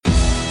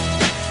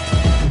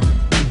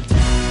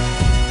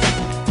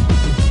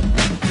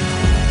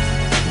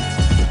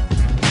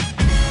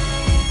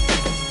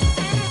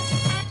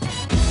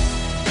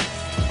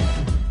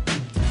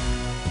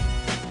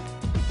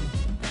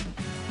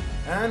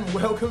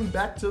Welcome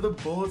back to the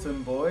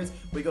Bulletin, boys.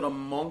 We got a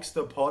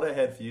monster pod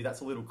ahead for you.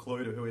 That's a little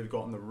clue to who we've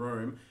got in the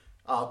room.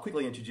 I'll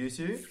quickly introduce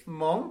you.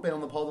 Mong, been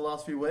on the pod the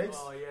last few weeks.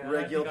 Oh, yeah.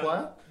 Regular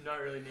player. I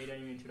don't really need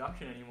any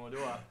introduction anymore, do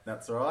I?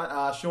 That's all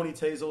right. Shawnee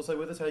T is also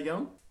with us. How you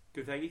going?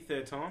 Good, thank you.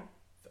 Third time.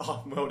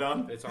 Oh, well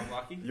done. Third time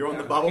lucky. You're on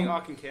the bubble.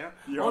 I can count.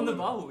 You're on the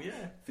bubble,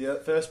 yeah.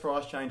 The first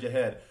prize change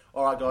ahead.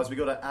 All right, guys, we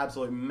got an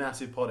absolute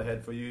massive pod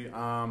ahead for you.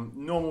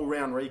 Normal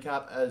round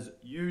recap as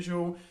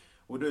usual.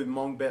 We'll do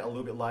Mong Bet a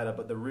little bit later,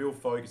 but the real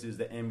focus is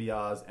the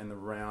NBRs and the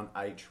round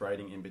 8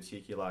 trading in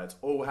particular. It's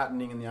all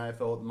happening in the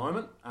AFL at the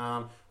moment.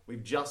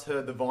 We've just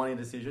heard the Viney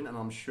decision, and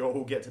I'm sure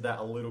we'll get to that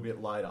a little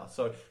bit later.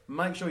 So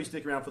make sure you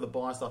stick around for the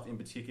buy stuff in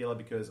particular,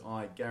 because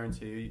I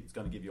guarantee you it's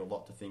going to give you a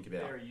lot to think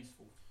about. Very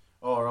useful.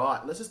 All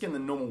right, let's just get in the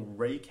normal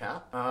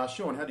recap.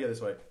 Sean, how do you go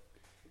this week?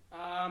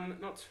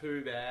 Not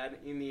too bad.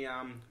 In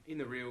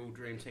the real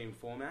Dream Team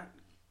format,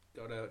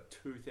 got a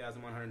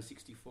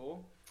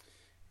 2,164,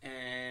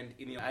 and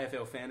in the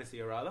AFL Fantasy,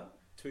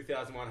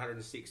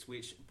 2,106,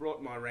 which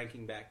brought my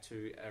ranking back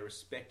to a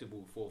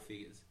respectable 4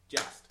 figures.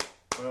 Just.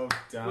 Well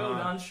done. Well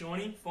done,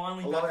 Shawnee.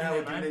 Finally I love back how in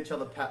we're there, giving mate. each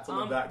other pats on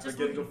the back for just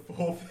getting to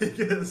 4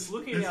 figures.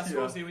 Looking at our this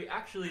scores year. here,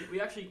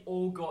 we actually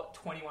all got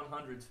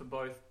 2100s for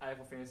both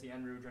AFL Fantasy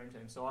and Real Dream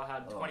Team. So I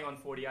had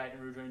 2148 in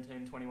Real Dream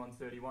Team,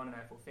 2131 in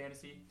AFL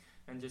Fantasy,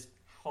 and just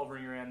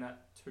hovering around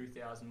that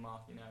 2000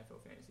 mark in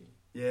AFL Fantasy.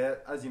 Yeah,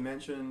 as you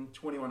mentioned,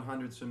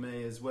 2100s for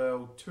me as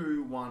well.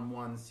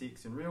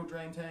 2116 in Real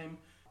Dream Team.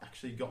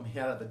 Actually got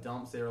me out of the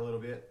dumps there a little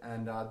bit.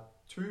 And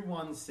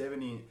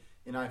 2170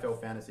 in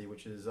AFL Fantasy,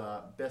 which is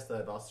best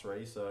of us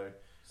three. So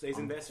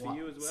Season best for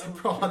you as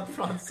well.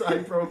 I'd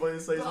say probably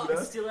the season But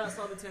best. still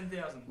outside the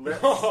 10,000.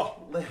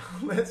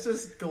 Let's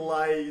just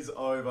glaze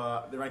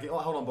over the ranking. Oh,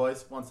 hold on,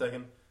 boys. 1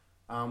 second.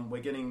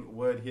 We're getting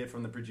word here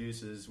from the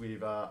producers. We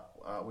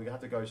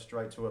have to go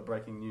straight to a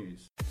breaking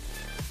news.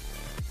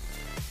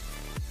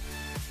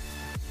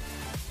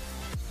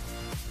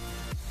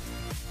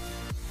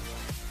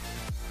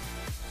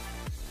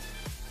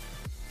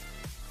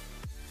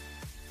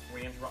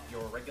 We interrupt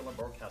your regular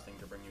broadcasting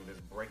to bring you this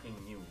breaking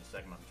news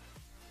segment.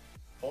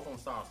 Hawthorn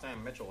star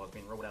Sam Mitchell has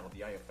been ruled out of the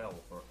AFL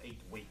for 8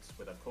 weeks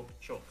with a cooked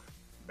chook,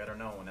 better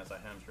known as a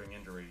hamstring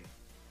injury.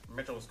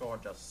 Mitchell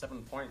scored just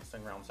 7 points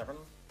in round 7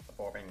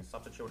 before being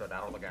substituted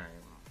out of the game.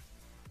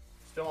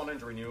 Still on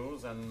injury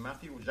news, and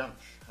Matthew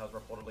Jansch has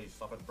reportedly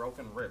suffered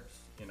broken ribs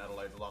in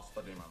Adelaide's loss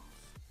to Demons.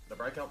 The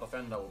breakout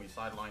defender will be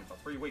sidelined for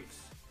 3 weeks,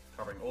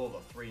 covering all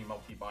the 3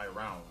 multi-bye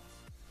rounds.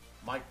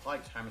 Mike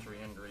Pike's hamstring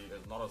injury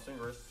is not as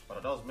serious, but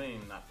it does mean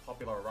that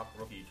popular ruck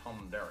rookie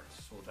Tom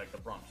Derricks will take the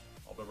brunt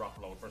of the ruck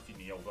load for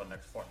Sydney over the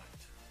next fortnight.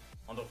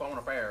 On to foreign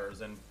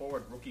affairs, and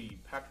forward rookie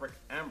Patrick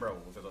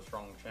Ambrose is a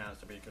strong chance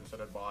to be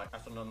considered by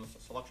Essendon's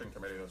selection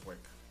committee this week.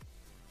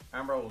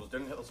 Ambrose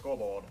didn't hit the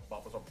scoreboard,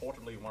 but was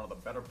reportedly one of the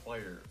better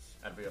players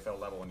at VFL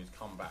level in his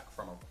comeback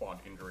from a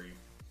quad injury.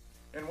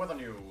 In weather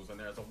news, and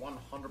there's a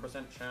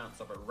 100% chance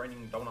of it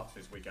raining donuts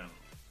this weekend.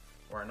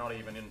 We're not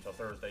even into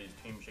Thursday's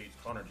team sheets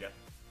cornered yet,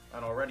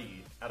 and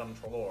already Adam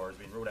Treloar has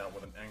been ruled out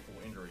with an ankle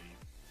injury.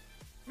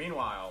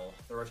 Meanwhile,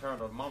 the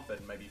return of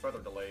Mumford may be further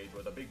delayed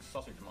with a big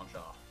sausage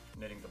muncher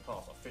needing to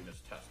pass a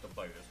fitness test to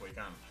play this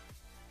weekend.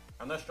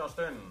 And this just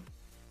in,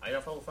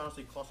 AFL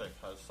Fantasy Classic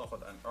has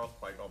suffered an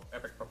earthquake of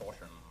epic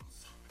proportions.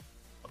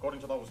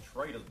 According to those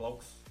traders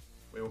blokes,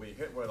 we will be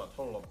hit with a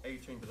total of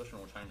 18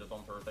 positional changes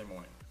on Thursday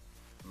morning.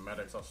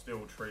 Medics are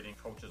still treating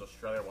coaches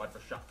Australia-wide for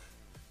shock,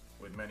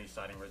 with many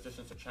citing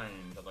resistance to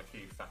change as a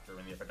key factor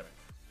in the epidemic.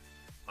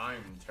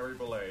 I'm Terry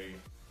Boulay,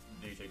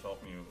 DT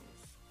Talk News.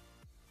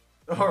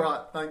 All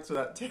right, thanks for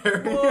that,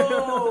 Terry.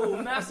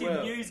 Whoa!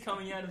 Massive news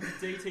coming out of the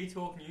DT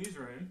Talk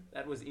newsroom.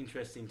 That was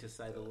interesting to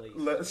say the least.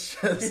 Let's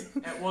just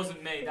It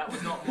wasn't me. That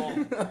was not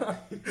Mom.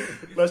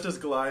 let's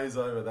just glaze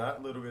over that.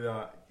 A little bit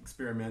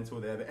experimental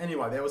there, but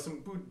anyway, there was some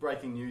good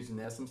breaking news in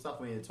there. Some stuff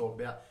we need to talk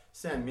about.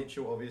 Sam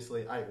Mitchell,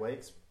 obviously, 8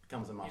 weeks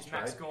becomes a must His trade.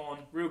 Max gone.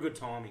 Real good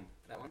timing,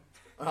 that one.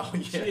 Oh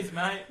yeah. Cheers,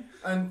 mate.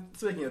 And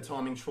speaking of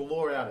timing,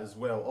 Treloar out as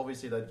well.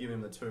 Obviously, they'd give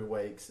him the 2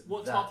 weeks.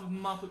 What type of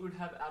Muppet would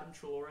have Adam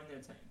Treloar in their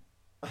team?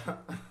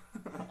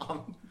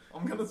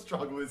 I'm going to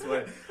struggle this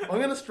week. I'm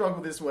going to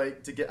struggle this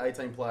week to get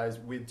 18 players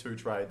with 2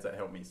 trades that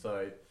help me.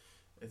 So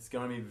it's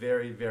going to be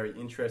very, very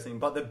interesting.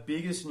 But the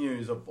biggest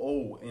news of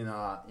all in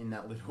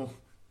that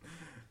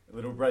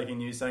little breaking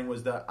news thing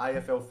was the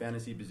AFL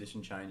fantasy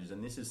position changes,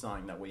 and this is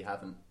something that we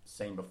haven't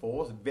seen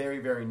before. It's very,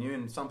 very new,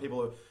 and some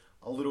people are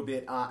a little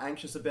bit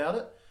anxious about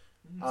it.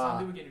 Some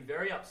people are getting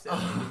very upset.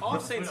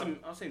 I've seen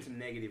some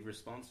negative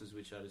responses,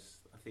 which I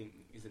think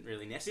isn't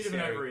really Bit of necessary.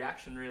 an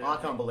overreaction, really. I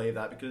can't believe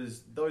that,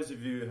 because those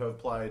of you who have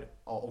played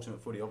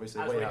Ultimate Footy, obviously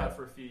As we have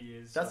for a few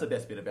years. That's the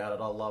best bit about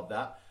it. I love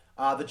that.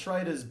 The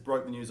traders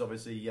broke the news,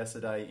 obviously,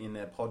 yesterday in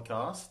their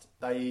podcast.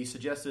 They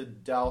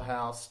suggested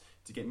Dalhouse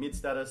to get mid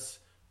status,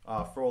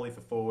 Frawley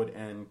for forward,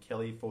 and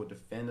Kelly for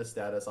defender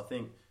status. I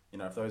think,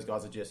 if those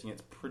guys are suggesting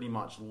it's pretty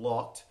much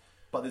locked.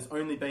 But there's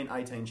only been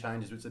 18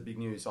 changes, which is a big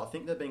news. So I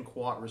think they've been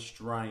quite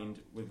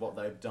restrained with what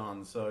they've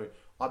done. So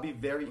I'd be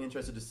very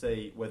interested to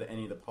see whether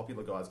any of the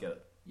popular guys get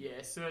it.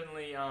 Yeah,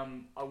 certainly.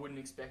 I wouldn't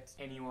expect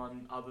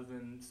anyone other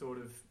than sort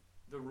of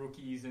the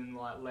rookies and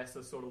like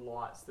lesser sort of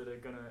lights that are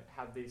going to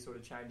have these sort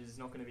of changes. It's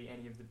not going to be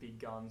any of the big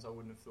guns. I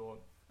wouldn't have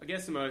thought. I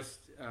guess the most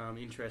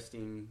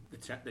interesting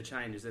the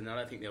changes, and I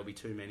don't think there'll be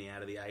too many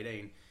out of the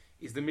 18,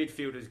 is the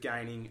midfielders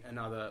gaining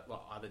another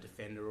either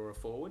defender or a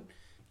forward.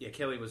 Yeah,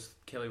 Kelly was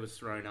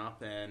thrown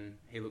up, and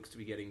he looks to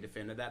be getting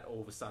defender. That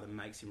all of a sudden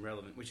makes him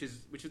relevant, which is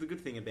the good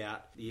thing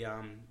about the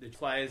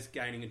players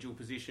gaining a dual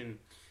position.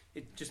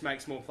 It just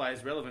makes more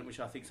players relevant, which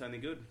I think is only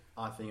good.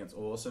 I think it's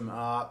awesome.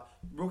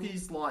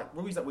 Rookies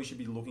that we should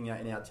be looking at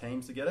in our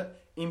teams to get it.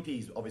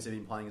 Impey's obviously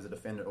been playing as a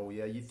defender all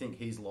year. You think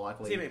he's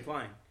likely? What's he been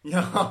playing?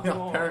 Yeah,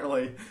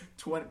 apparently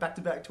 20,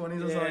 back-to-back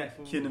 20s or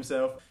something. Kidding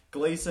himself.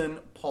 Gleeson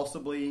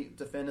possibly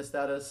defender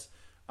status.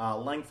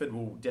 Langford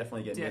will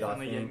definitely get mid, I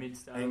think. Get mid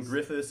status. And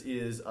Griffiths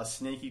is a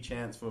sneaky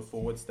chance for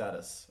forward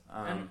status.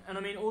 And I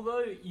mean,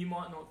 although you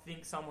might not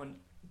think someone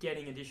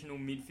getting additional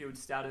midfield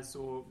status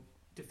or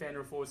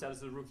defender or forward status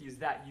as a rookie is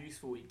that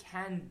useful, it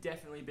can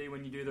definitely be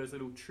when you do those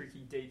little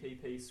tricky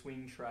DPP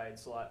swing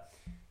trades. Like,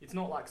 it's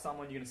not like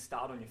someone you're going to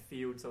start on your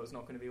field, so it's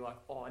not going to be like,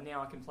 oh,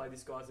 now I can play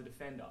this guy as a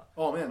defender.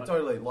 Oh man,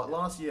 totally. Like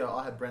last year,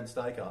 I had Brent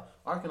Staker.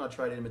 I reckon I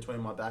traded in between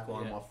my back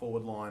line and my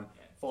forward line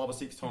 5 or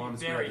 6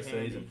 times throughout the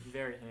season.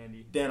 Very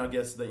handy. Then I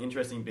guess the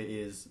interesting bit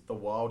is the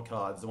wild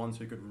cards, the ones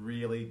who could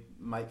really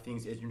make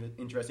things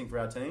interesting for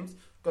our teams.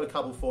 Got a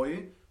couple for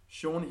you.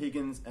 Sean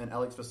Higgins and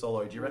Alex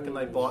Fasolo. Do you reckon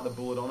they bite the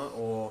bullet on it,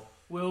 or?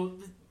 Well,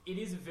 it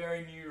is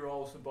very new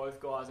roles for both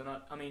guys, and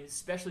I mean,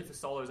 especially for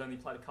Solo's only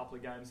played a couple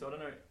of games, so I don't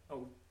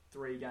know,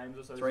 3 games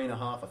or so.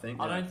 3.5, I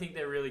think. I don't think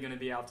they're really going to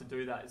be able to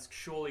do that. It's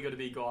surely got to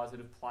be guys that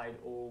have played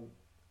all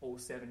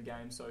 7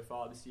 games so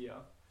far this year.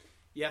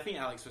 Yeah, I think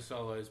Alex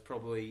Fasolo is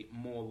probably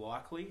more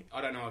likely.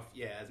 I don't know if,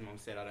 as Mom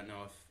said, I don't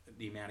know if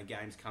the amount of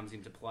games comes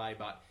into play,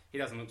 but he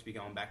doesn't look to be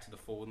going back to the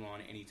forward line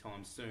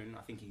anytime soon.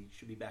 I think he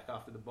should be back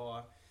after the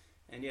bye.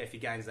 And yeah, if he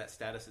gains that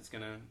status, it's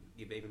going to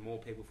give even more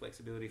people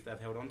flexibility if they've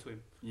held on to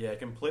him. Yeah,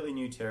 completely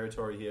new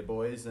territory here,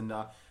 boys. And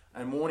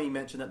Warney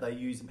mentioned that they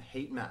use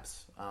heat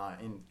maps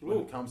when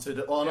it comes to...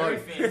 Very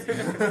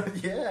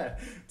fancy. Yeah,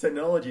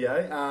 technology,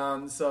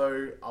 eh?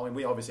 So, I mean,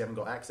 we obviously haven't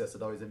got access to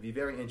those. It'd be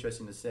very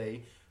interesting to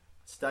see.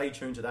 Stay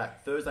tuned to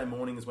that. Thursday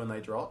morning is when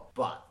they drop.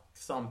 But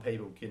some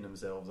people kidding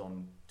themselves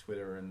on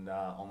Twitter and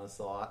on the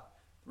site.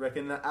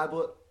 Reckon that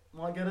Ablett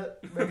might get it.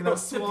 Reckon that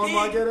Swan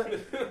might get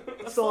it.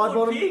 Side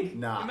bottom. Pig.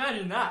 Nah.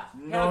 Imagine that.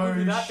 No good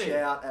would that be?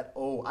 shout at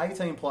all.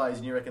 18 players,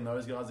 and you reckon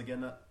those guys are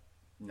getting it?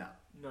 No.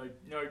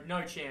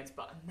 No chance.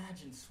 But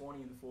imagine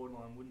Swanee in the forward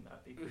line. Wouldn't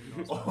that be pretty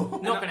nice?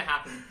 Not going to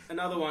happen.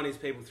 Another one is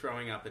people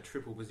throwing up a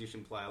triple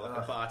position player like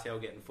a Bartel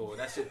getting forward.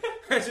 That's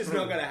just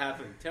not going to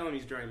happen. Tell him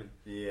he's dreaming.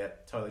 Yeah,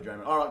 totally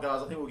dreaming. All right,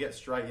 guys. I think we'll get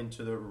straight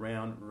into the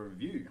round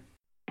review.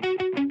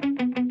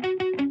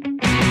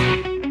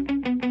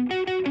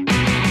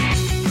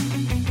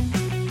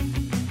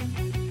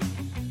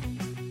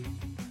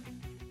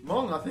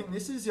 Mong, I think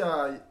this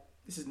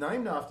is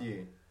named after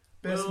you.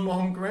 Best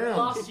Mong ground.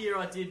 Last year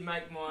I did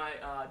make my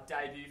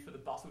debut for the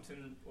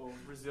Bustleton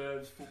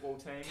reserves football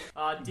team.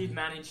 I did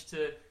manage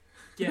to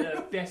get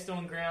a best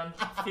on ground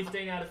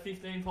 15 out of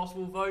 15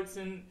 possible votes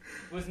and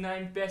was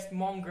named best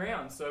Mong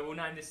ground. So we'll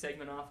name this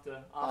segment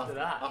after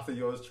that. After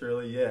yours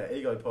truly, yeah.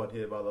 Ego pod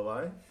here, by the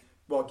way.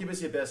 Well, give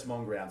us your best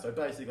Mong ground. So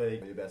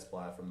basically, your best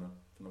player from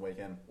the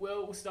weekend.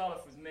 Well, we'll start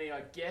off with me,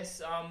 I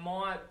guess.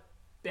 My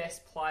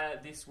best player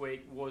this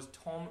week was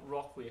Tom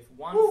Rockcliffe,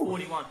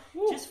 141.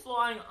 Just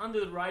flying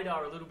under the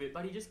radar a little bit,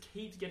 but he just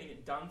keeps getting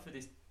it done for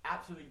this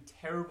absolutely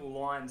terrible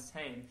Lions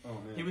team. Oh,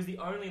 man. He was the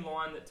only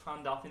Lion that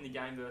turned up in the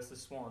game versus the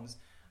Swans,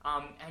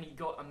 and he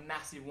got a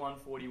massive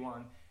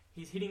 141.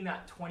 He's hitting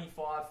that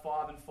 25,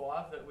 5 and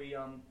 5 that we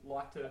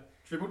like to...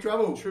 Triple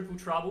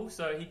trouble.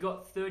 So he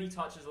got 30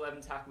 touches,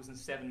 11 tackles and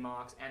 7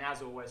 marks, and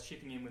as always,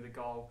 chipping in with a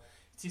goal.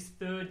 It's his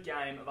 3rd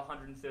game of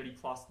 130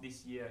 plus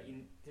this year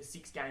in the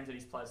 6 games that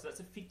he's played. So that's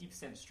a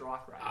 50%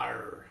 strike rate.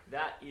 Arr.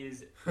 That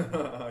is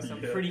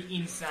some pretty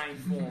insane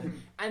form.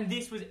 And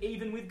this was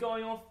even with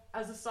going off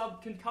as a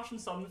concussion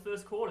sub in the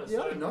first quarter.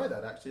 Yeah, I didn't know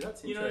that actually.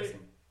 That's interesting.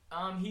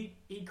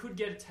 He could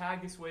get a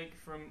tag this week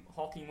from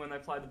Hocking when they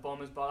play the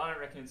Bombers, but I don't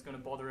reckon it's going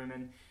to bother him.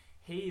 And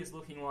he is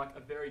looking like a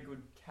very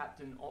good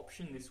captain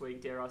option this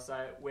week, dare I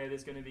say it, where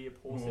there's going to be a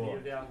paucity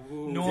of our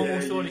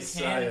normal sort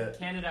of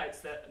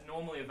candidates that are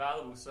normally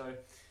available. So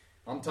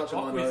I'm touching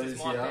my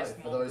nose here.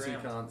 For those who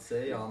can't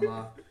see, I'm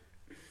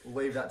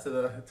leave that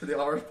to the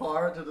Irish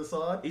Pirate to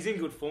decide. He's in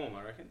good form,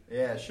 I reckon.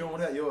 Yeah, Sean,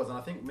 what about yours? And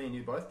I think me and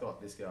you both got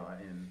this guy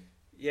in.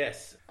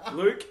 Yes,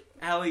 Luke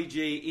Ali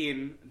G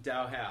in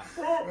Dalhouse.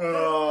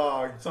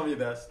 Oh, some of your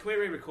best. Can we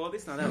re-record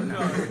this? No, that was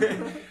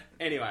no.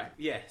 Anyway,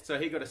 yeah, so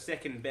he got a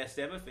second best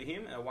ever for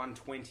him, a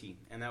 120,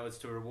 and that was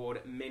to reward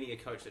many a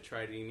coach that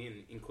traded him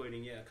in,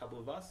 including a couple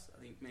of us.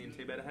 I think me and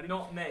T-Better had him.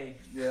 Not me.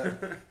 Yeah.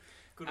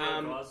 Good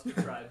work, guys. Good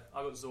trade.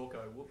 I got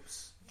Zorko.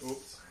 Whoops.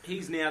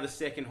 He's now the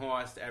second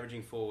highest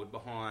averaging forward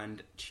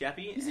behind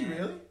Chappie. Is he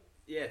really?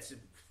 Yeah.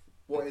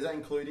 What, is that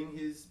including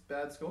his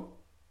bad score?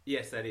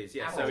 Yes, that is.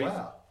 Yeah. Oh,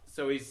 wow.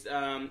 So he's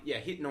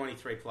hit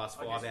 93 plus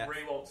I 5 guess out.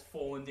 Rewalt's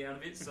fallen down a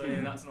bit, so yeah,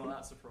 that's not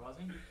that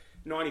surprising.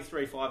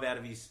 93 5 out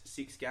of his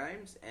 6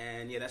 games,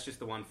 and that's just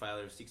the one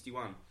failure of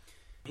 61.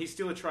 He's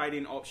still a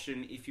trade-in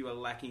option if you are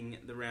lacking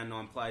the round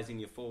 9 players in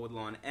your forward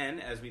line, and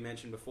as we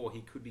mentioned before,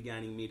 he could be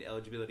gaining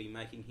mid-eligibility,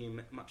 making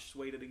him much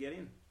sweeter to get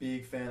in.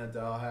 Big fan of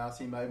Dalhouse.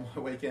 He made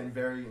my weekend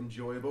very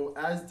enjoyable,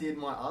 as did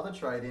my other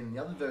trade-in,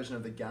 the other version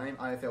of the game,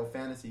 AFL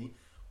Fantasy.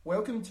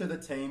 Welcome to the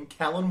team,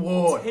 Callan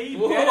Ward. He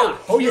Whoa. better.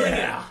 Oh, Killing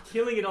yeah.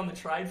 Killing it on the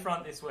trade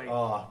front this week.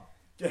 Oh,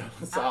 yeah.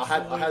 So I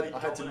had to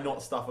Absolutely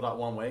not stuff it up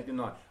one week,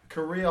 didn't I?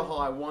 Career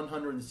high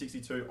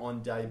 162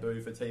 on debut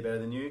for T Better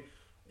Than You.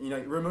 You know,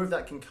 remove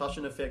that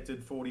concussion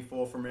affected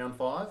 44 from round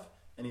 5,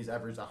 and he's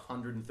averaged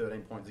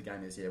 113 points a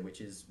game this year,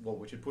 which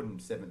would put him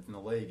 7th in the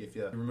league if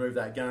you remove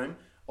that game.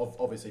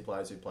 Obviously,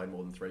 players who played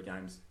more than 3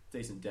 games,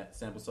 decent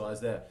sample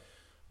size there.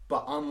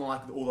 But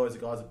unlike all those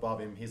guys above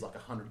him, he's like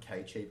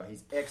 100k cheaper.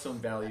 He's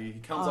excellent value. He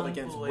comes up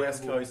against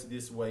West Coast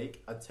this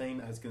week, a team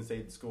that has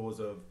conceded scores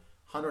of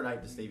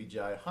 108 to Stevie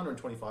J,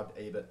 125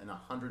 to Ebert, and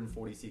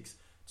 146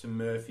 to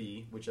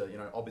Murphy, which are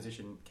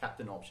opposition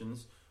captain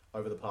options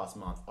over the past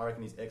month. I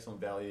reckon he's excellent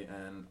value,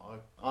 and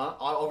I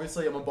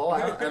obviously am a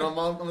buyer, and I'm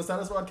a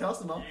satisfied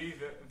customer.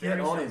 Get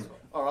on him.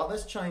 All right,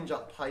 let's change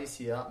up pace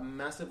here.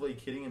 Massively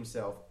kidding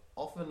himself.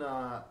 Often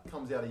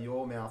comes out of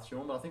your mouth,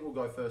 Sean, but I think we'll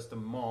go first to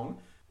Mong.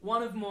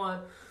 One of my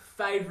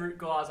favourite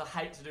guys, I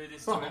hate to do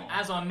this to him,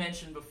 as I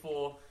mentioned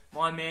before,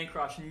 my man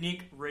crush,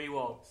 Nick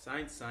Riewoldt.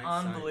 Saints.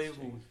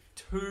 Unbelievable. Saints.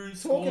 2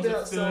 scores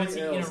of 30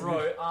 in a else.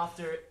 row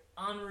after an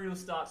unreal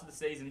start to the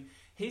season.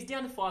 He's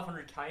down to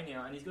 500k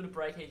now, and he's got a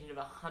break-even of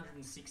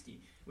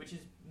 160, which is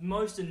the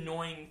most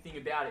annoying thing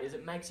about it, is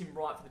it makes him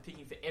right for the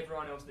picking for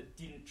everyone else that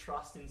didn't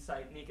trust in,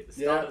 say, Nick at the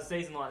start of the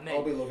season like me.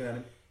 I'll be looking at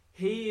him.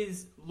 He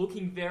is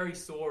looking very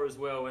sore as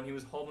well when he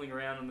was hobbling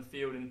around on the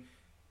field, and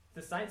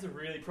the Saints are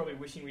really probably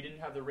wishing we didn't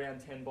have the round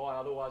 10 bye,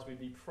 otherwise we'd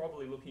be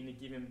probably looking to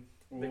give him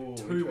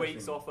the 2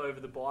 weeks off over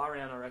the bye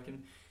round, I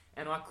reckon.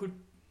 And I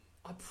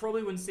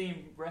probably wouldn't see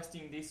him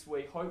resting this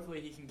week.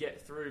 Hopefully he can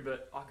get through,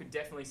 but I could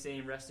definitely see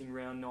him resting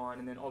round 9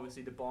 and then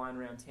obviously the bye in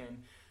round 10,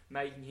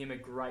 making him a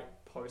great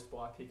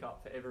post-bye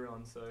pickup for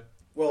everyone. So,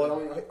 well, I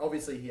mean,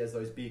 obviously he has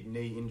those big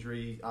knee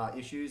injury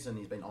issues, and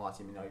he's been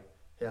item.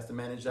 He has to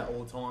manage that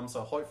all the time.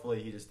 So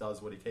hopefully he just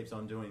does what he keeps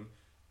on doing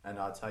and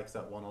takes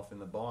that one off in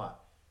the bye.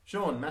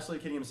 Sean, massively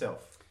kidding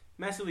himself.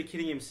 Massively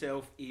kidding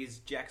himself is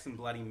Jackson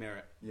Bloody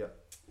Merritt. Yep.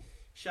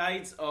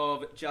 Shades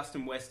of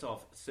Justin Westhoff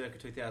circa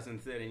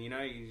 2013.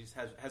 He just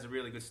has a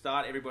really good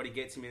start. Everybody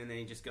gets him in, and then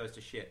he just goes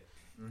to shit.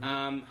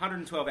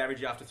 112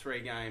 average after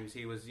 3 games.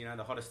 He was,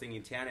 the hottest thing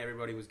in town.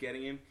 Everybody was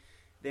getting him.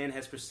 Then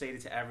has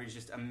proceeded to average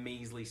just a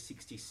measly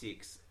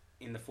 66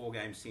 in the 4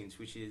 games since,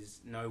 which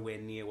is nowhere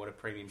near what a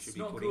premium should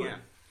be putting out.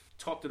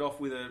 Topped it off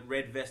with a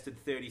red-vested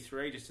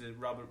 33, just to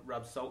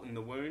rub salt in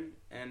the wound.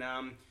 And,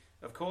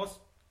 of course,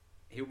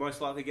 he'll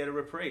most likely get a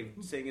reprieve,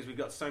 seeing as we've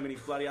got so many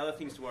bloody other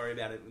things to worry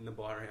about in the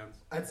bye rounds.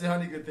 That's the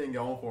only good thing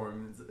going for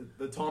him.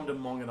 The time to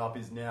mong it up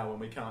is now when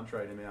we can't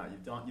trade him out.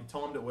 You've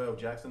timed it well,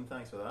 Jackson.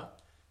 Thanks for that.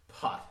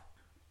 But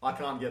I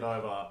can't get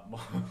over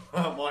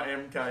my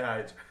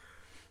MKH.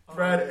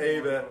 Brad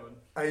Ebert,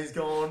 he's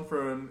gone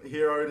from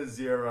hero to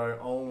zero.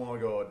 Oh my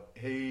god.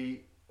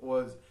 He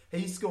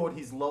scored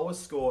his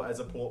lowest score as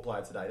a Port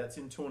player today. That's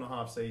in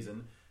 2.5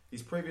 seasons.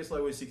 His previous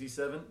low was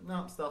 67.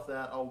 No, stuff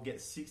that. I'll get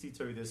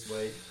 62 this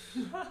week.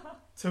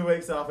 2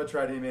 weeks after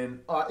trading him in.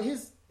 All right,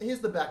 here's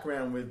the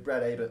background with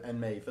Brad Ebert and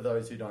me, for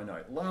those who don't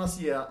know. Last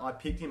year, I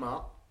picked him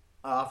up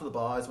after the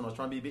buys when I was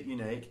trying to be a bit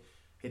unique.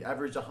 He'd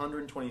averaged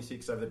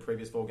 126 over the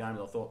previous 4 games.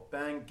 I thought,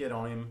 bang, get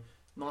on him.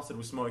 Nice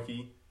little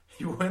smoky.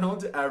 He went on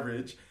to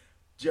average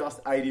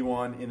just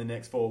 81 in the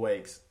next 4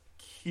 weeks.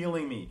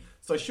 Killing me.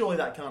 So surely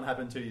that can't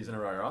happen 2 years in a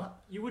row, right?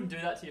 You wouldn't do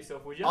that to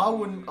yourself, would you? I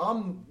wouldn't.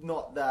 I'm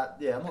not that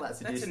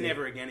sadistic. That's a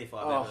never again if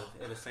I've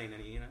ever seen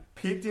any,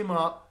 Picked him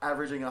up,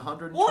 averaging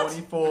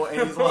 124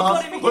 in his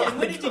last. You got him again.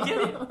 When did you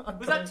get him?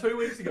 Was that 2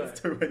 weeks ago?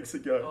 That's 2 weeks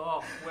ago.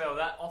 Oh, well,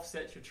 that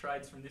offsets your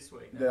trades from this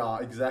week. Yeah,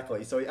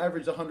 exactly. So he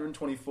averaged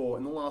 124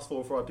 in the last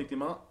 4 before I picked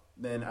him up,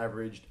 then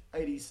averaged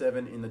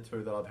 87 in the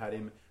 2 that I've had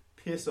him.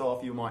 Piss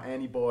off, you're my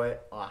anti-boy.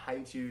 I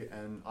hate you,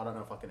 and I don't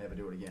know if I can ever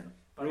do it again.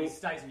 But he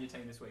stays in your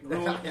team this week.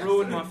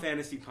 Ruined my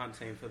fantasy punt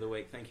team for the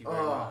week. Thank you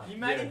very much. You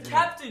made him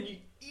captain, you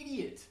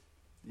idiot.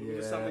 Looking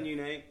for something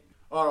unique.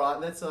 All right,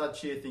 let's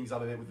cheer things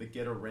up a bit with the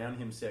get around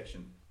him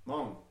section.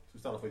 Mom,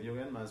 we'll start off with you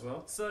again, may as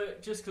well. So,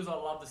 just because I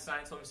love the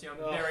Saints, obviously I'm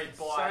very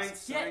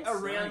biased. Saints,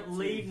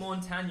 Lee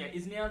Montagna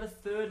is now the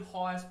 3rd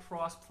highest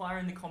priced player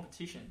in the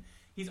competition.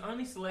 He's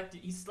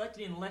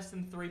selected in less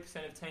than 3%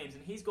 of teams,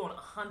 and he's gone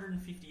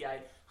 158,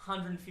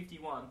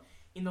 151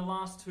 in the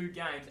last 2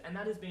 games, and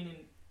that has been in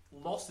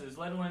losses,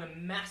 let alone a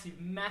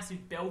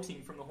massive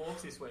belting from the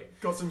Hawks this week.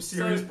 Got some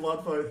serious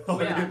blood flow.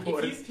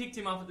 If you've picked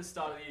him up at the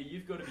start of the year,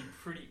 you've got to be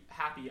pretty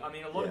happy. I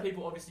mean, a lot of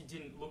people obviously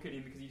didn't look at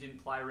him because he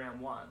didn't play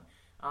round 1.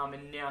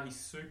 and now he's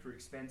super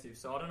expensive.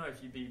 So I don't know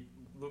if you'd be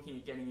looking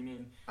at getting him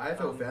in.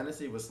 AFL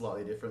Fantasy was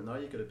slightly different though.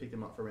 You could have picked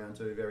him up for round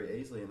 2 very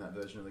easily in that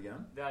version of the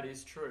game. That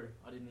is true.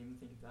 I didn't even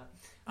think of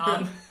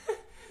that.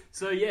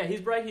 So yeah,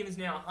 his break-even is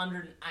now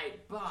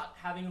 108, but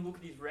having a look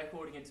at his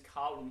record against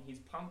Carlton, he's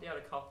pumped out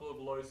a couple of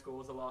low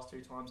scores the last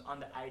 2 times,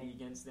 under 80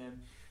 against them.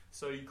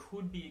 So you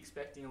could be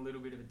expecting a little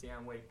bit of a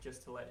down week,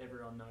 just to let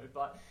everyone know.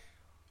 But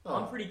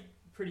I'm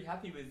pretty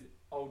happy with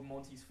old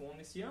Monty's form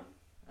this year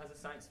as a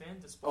Saints fan.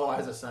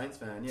 As a Saints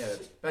fan, yeah.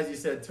 As you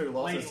said, 2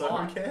 losses, so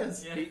who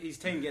cares? Yeah. His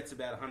team gets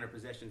about 100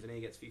 possessions and he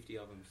gets 50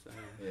 of them. So.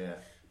 Yeah.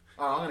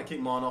 All right, I'm going to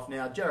kick mine off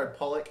now. Jared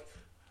Pollock,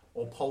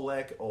 or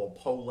Polak, or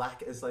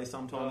Polak as they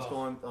sometimes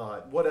call him.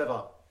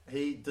 Whatever.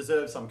 He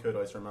deserves some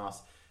kudos from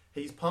us.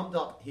 He's pumped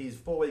up his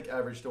 4-week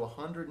average to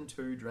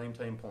 102 Dream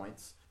Team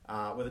points,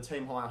 with a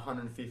team high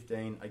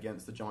 115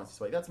 against the Giants this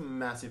week. That's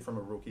massive from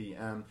a rookie.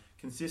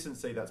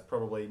 Consistency that's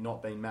probably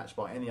not been matched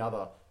by any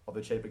other of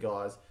the cheaper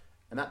guys.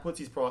 And that puts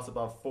his price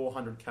above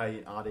 400k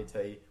in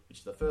RDT, which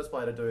is the first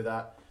player to do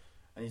that.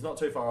 And he's not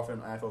too far off in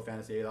AFL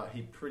Fantasy either.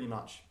 He pretty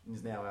much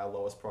is now our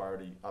lowest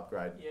priority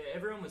upgrade. Yeah,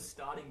 everyone was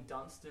starting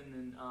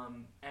Dunstan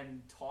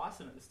and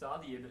Tyson at the start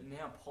of the year, but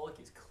now Pollock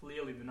is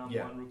clearly the number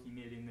one rookie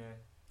mid in there.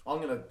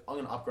 I'm gonna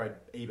upgrade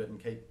Ebert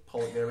and keep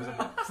Pollock there as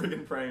a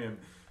friggin' premium.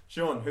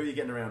 Sean, who are you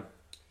getting around?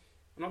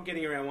 I'm not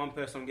getting around one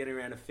person, I'm getting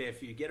around a fair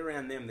few. Get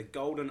around them, the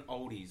golden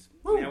oldies.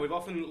 Woo. Now, we've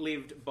often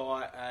lived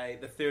by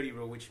the 30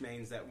 rule, which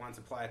means that once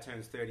a player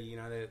turns 30,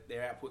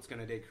 their output's going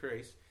to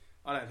decrease.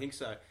 I don't think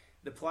so.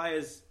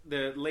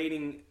 The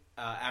leading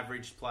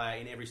average player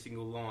in every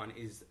single line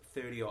is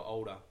 30 or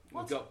older.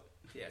 What?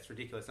 It's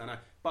ridiculous, I know.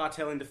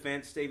 Bartel in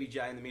defence, Stevie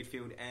J in the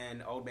midfield,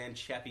 and old man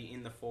Chappie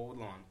in the forward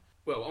line.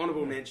 Well,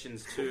 honourable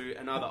mentions to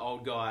another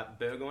old guy,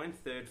 Burgoyne,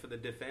 third for the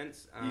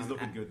defence. He's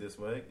looking good this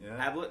week, yeah.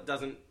 Ablett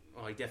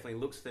he definitely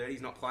looks third.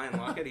 He's not playing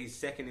like it. He's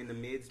second in the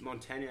mids.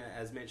 Montagna,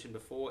 as mentioned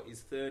before, is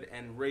third.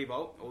 And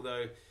Revolt,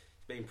 although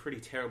he's been pretty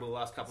terrible the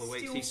last couple of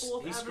weeks, he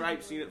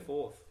scrapes in at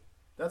 4th.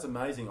 That's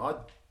amazing.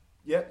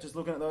 Just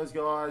looking at those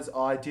guys,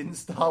 I didn't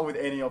start with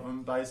any of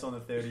them based on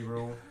the 30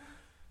 rule.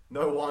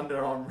 No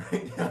wonder I'm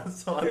ranked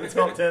outside the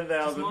top 10,000.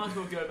 Just might as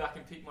well go back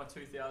and pick my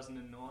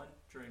 2009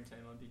 Dream Team.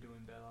 I'd be doing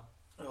better.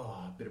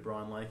 Oh, a bit of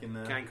Brian Lake in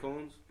there. Kane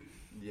Collins.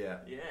 Yeah.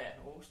 Yeah,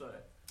 also.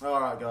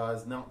 All right,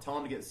 guys. Now,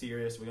 time to get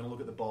serious. We're going to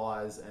look at the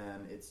buys,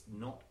 and it's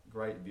not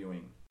great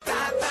viewing.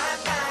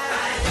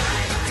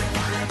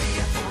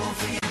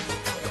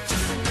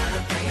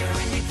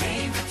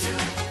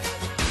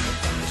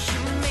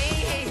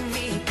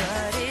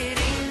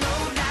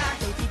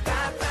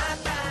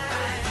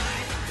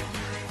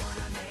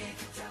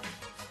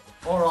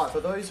 Alright, for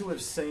those who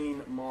have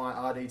seen my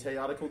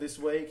RDT article this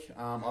week,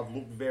 I've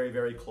looked very,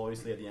 very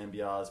closely at the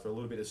MBRs for a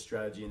little bit of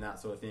strategy and that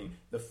sort of thing.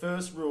 The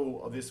first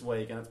rule of this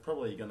week, and it's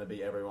probably going to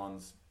be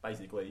everyone's,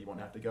 basically you won't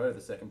have to go to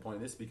the second point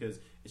of this because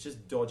it's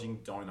just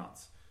dodging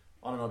donuts.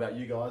 I don't know about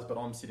you guys, but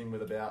I'm sitting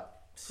with about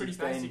 16...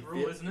 Pretty basic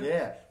rule, isn't it?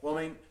 Yeah. Well,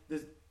 I mean,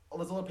 there's a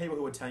lot of people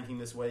who are tanking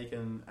this week,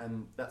 and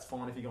that's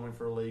fine if you're going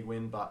for a league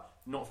win, but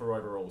not for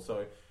overall.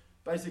 So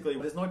basically,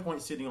 there's no point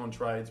sitting on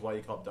trades while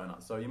you cop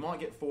donuts. So you might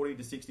get 40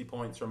 to 60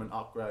 points from an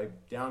upgrade,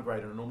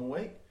 downgrade in a normal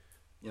week.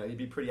 You'd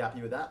be pretty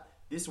happy with that.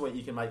 This week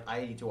you can make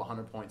 80 to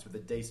 100 points with a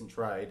decent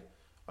trade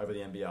over the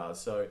MBRs.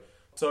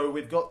 So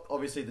we've got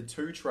obviously the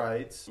 2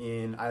 trades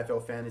in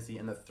AFL Fantasy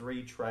and the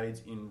 3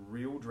 trades in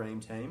Real Dream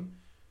Team.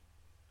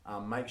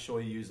 Make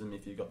sure you use them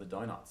if you've got the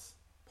donuts.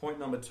 Point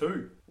number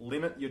 2,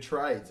 limit your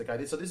trades.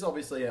 Okay, so this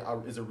obviously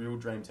is a Real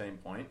Dream Team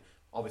point.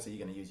 Obviously,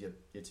 you're going to use your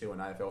 2 in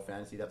AFL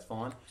Fantasy. That's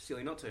fine.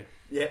 Silly not to.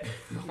 Yeah.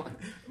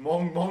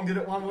 Mong did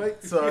it one week,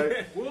 so...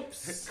 Whoops.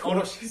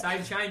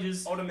 Save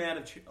changes. Odd amount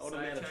of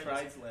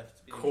trades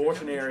left.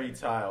 Cautionary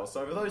tale.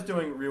 So for those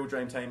doing Real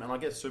Dream Team, and I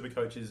guess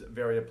Supercoach is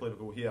very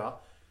applicable here,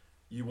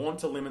 you want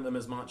to limit them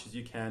as much as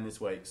you can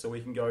this week. So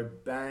we can go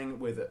bang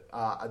with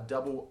a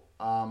double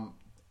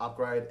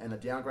upgrade and a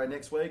downgrade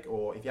next week,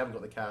 or if you haven't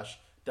got the cash,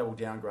 double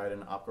downgrade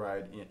and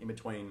upgrade in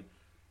between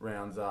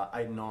rounds 8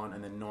 and 9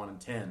 and then 9 and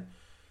 10.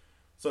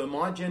 So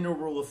my general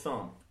rule of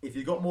thumb, if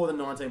you've got more than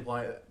 19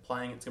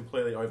 playing, it's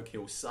completely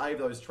overkill. Save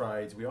those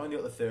trades. We only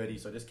got the 30,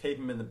 so just keep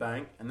them in the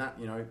bank. And that,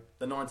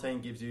 the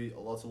 19 gives you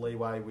lots of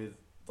leeway with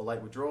the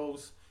late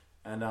withdrawals,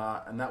 and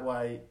that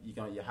way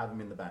you have them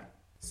in the bank.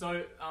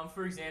 So,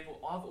 for example,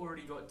 I've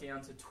already got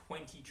down to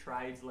 20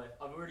 trades left.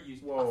 I've already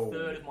used Whoa. a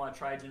third of my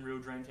trades in Real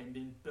Dream Team,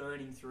 been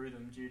burning through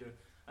them due to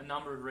a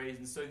number of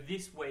reasons. So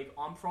this week,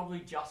 I'm probably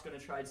just going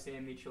to trade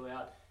Sam Mitchell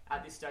out.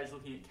 At this stage,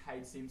 looking at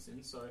Cade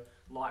Simpson, so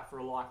like for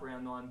a like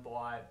round 9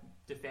 by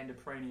defender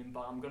premium,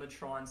 but I'm going to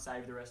try and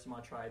save the rest of my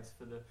trades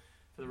for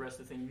the rest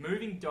of the thing.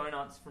 Moving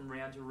donuts from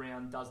round to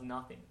round does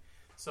nothing.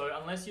 So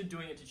unless you're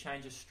doing it to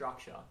change a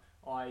structure,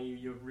 i.e.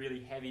 you're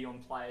really heavy on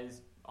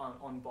players,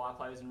 on buy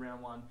players in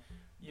round 1,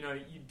 you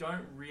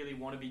don't really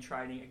want to be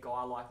trading a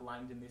guy like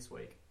Langdon this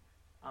week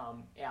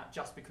out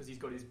just because he's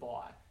got his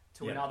buy.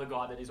 to Yeah. another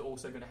guy that is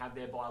also going to have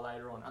their bye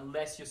later on,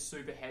 unless you're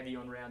super heavy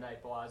on round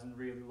 8 buys and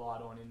really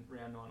light on in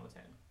round 9 or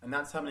 10. And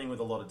that's happening with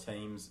a lot of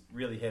teams,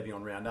 really heavy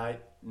on round 8,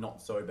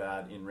 not so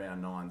bad in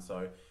round 9.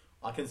 So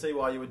I can see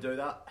why you would do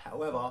that.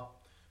 However,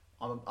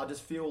 I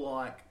just feel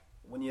like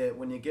when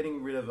you're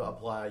getting rid of a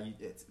player,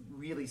 it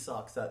really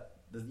sucks that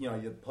the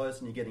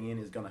person you're getting in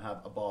is going to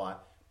have a bye.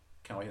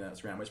 Can't wait in the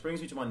next round. Which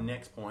brings me to my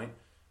next point.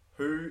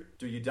 Who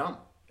do you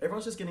dump?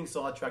 Everyone's just getting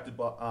sidetracked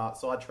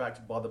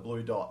by the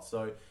blue dot.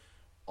 So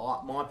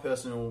my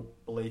personal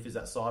belief is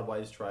that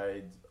sideways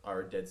trades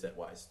are a dead set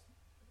waste,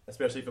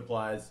 especially for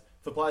players.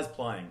 For players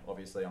playing,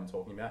 obviously, I'm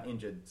talking about.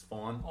 Injured, it's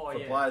fine. Oh, for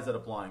yeah. players that are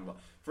playing. But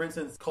for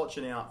instance,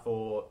 Cochin out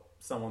for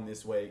someone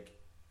this week,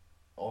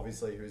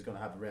 obviously, who's going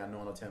to have around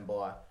 9 or 10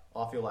 bye,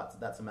 I feel like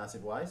that's a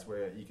massive waste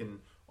where you can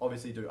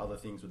obviously do other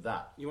things with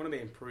that. You want to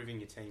be improving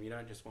your team. You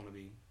don't just want to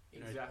be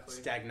Exactly.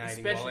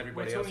 stagnating while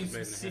everybody else is We're talking moving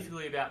ahead.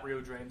 specifically about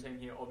Real Dream Team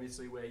here,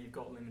 obviously, where you've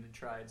got limited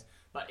trades.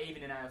 But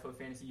even in AFL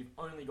Fantasy, you've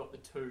only got the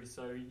 2,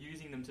 so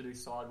using them to do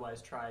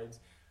sideways trades,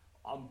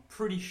 I'm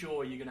pretty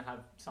sure you're going to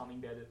have something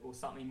better or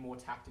something more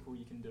tactical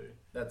you can do.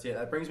 That's it.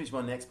 That brings me to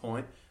my next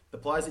point. The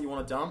players that you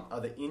want to dump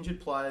are the injured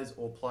players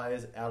or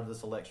players out of the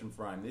selection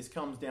frame. This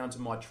comes down to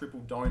my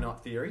triple donut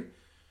theory.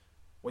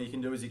 What you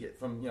can do is you get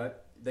from, they're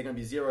going to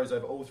be zeros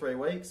over all 3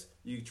 weeks.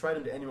 You trade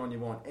them to anyone you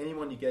want.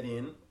 Anyone you get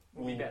in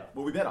Will be better.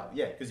 Will be better,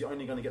 yeah, because you're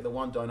only going to get the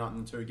 1 donut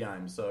in 2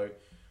 games. So,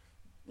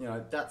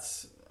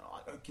 that's...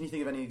 Can you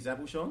think of any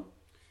examples, Sean?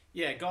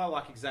 Yeah, a guy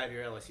like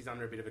Xavier Ellis, he's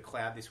under a bit of a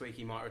cloud this week.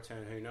 He might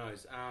return, who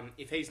knows?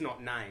 If he's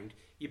not named,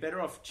 you're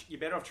better off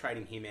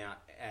trading him out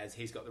as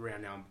he's got the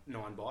round 9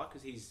 bye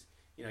because he's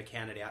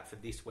counted out for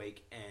this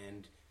week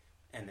and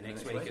the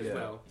next week as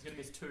well. He's going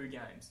to miss 2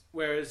 games.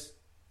 Whereas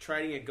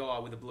trading a guy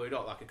with a blue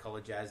dot like a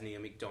Colin Jasny, a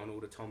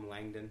McDonald, a Tom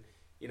Langdon,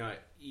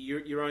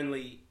 you're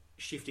only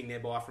shifting their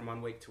bye from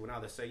 1 week to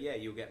another. So yeah,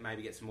 you'll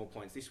maybe get some more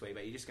points this week,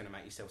 but you're just going to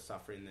make yourself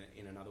suffer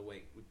in another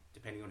week,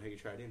 depending on who you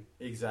trade in.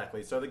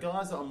 Exactly. So the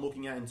guys that I'm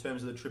looking at in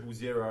terms of the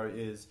 000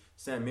 is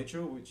Sam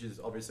Mitchell, which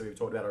is obviously we've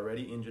talked about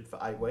already, injured for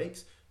 8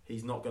 weeks.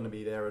 He's not going to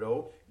be there at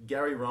all.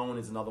 Gary Rowan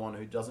is another one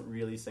who doesn't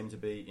really seem to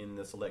be in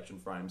the selection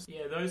frames.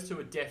 Yeah, those 2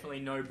 are definitely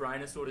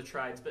no-brainer sort of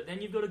trades. But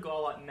then you've got a guy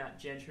like Matt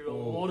Gent, who a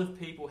lot of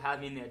people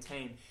have in their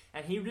team.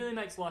 And he really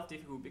makes life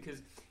difficult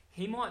because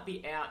he might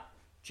be out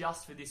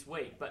just for this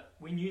week. But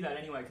we knew that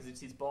anyway because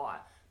it's his bye.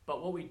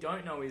 But what we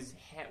don't know is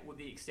what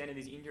the extent of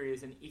his injury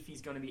is and if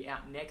he's going to be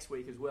out next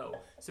week as well.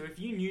 So if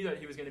you knew that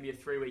he was going to be a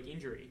 3-week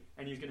injury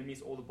and he was going to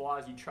miss all the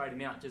buys, you'd trade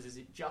him out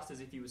just as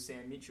if he was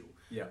Sam Mitchell.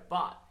 Yeah.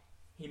 But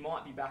he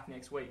might be back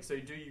next week. So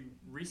do you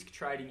risk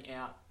trading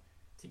out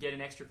to get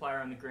an extra player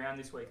on the ground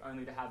this week,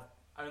 only to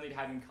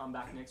have him come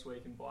back next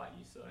week and bite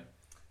you? So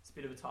it's a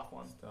bit of a tough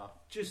one.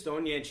 Just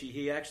on Yancey,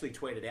 he actually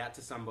tweeted out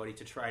to somebody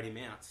to trade him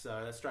out.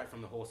 So that's straight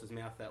from the horse's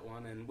mouth, that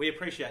one. And we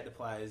appreciate the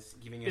players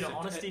giving us Bit of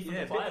honesty from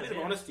the a players. bit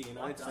of honesty.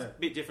 Like It's that. a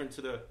bit different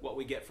to what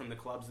we get from the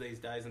clubs these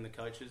days and the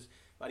coaches.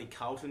 Bloody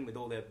Carlton with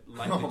all their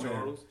late Oh,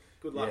 withdrawals.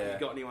 Good luck if Yeah. you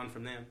got anyone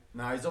from them.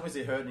 No, he's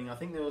obviously hurting. I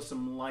think there was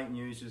some late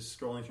news just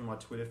scrolling through my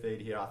Twitter feed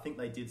here. I think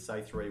they did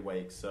say 3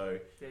 weeks, so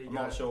There you I'm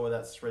go. not sure whether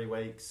that's 3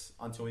 weeks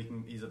until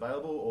he's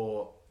available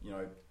or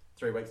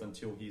 3 weeks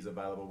until he's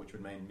available, which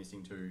would mean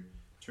missing two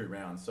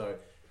rounds. So,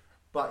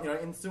 but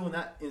in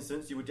that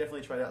instance, you would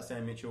definitely trade out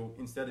Sam Mitchell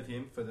instead of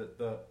him for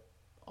the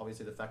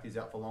obviously the fact he's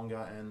out for longer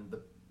and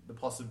the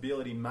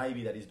possibility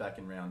maybe that he's back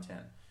in round 10,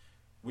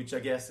 which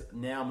I guess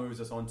now moves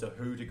us on to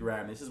who to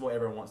grab. This is what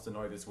everyone wants to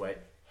know this week.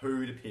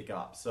 Who to pick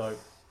up. So,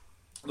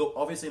 look,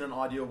 obviously in an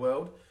ideal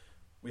world,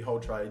 we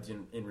hold trades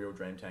in Real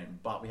Dream Team,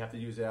 but we have to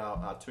use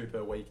our 2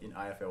 per week in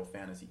AFL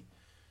Fantasy.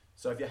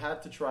 So if you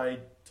had to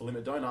trade to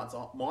limit donuts,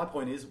 my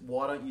point is,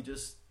 why don't you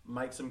just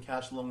make some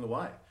cash along the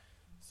way?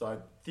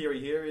 So theory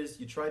here is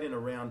you trade in a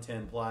round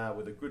 10 player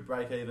with a good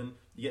break even,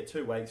 you get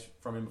 2 weeks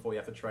from him before you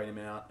have to trade him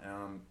out,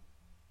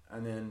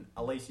 and then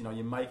at least you're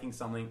making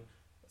something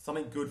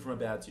good from a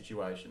bad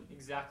situation.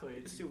 Exactly.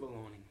 The silver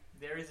lining.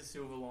 There is a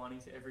silver lining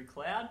to every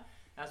cloud,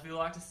 as we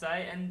like to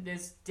say, and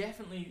there's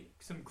definitely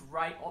some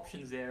great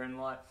options there, and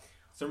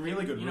Some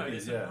really good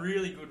rookies, there's some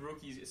really good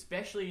rookies,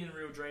 especially in the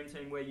Real Dream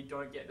Team where you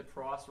don't get the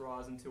price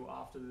rise until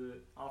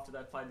after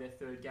they've played their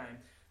 3rd game.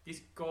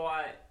 This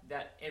guy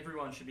that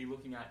everyone should be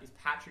looking at is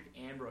Patrick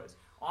Ambrose.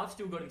 I've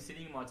still got him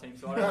sitting in my team,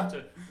 so I don't have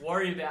to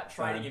worry about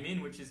trading him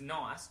in, which is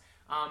nice.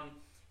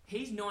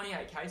 He's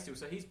 98k still,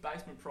 so he's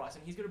basement price,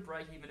 and he's got a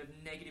break even of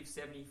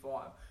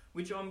 -75,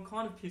 which I'm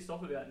kind of pissed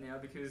off about now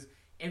because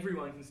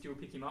everyone can still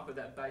pick him up at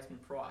that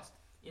basement price.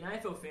 In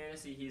AFL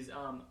Fantasy, he's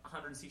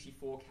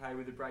 164k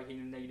with a break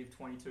even of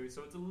 -22,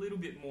 so it's a little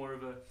bit more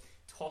of a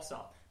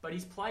toss-up. But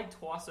he's played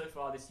twice so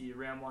far this year,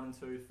 round 1 and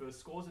 2, for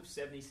scores of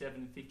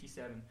 77 and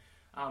 57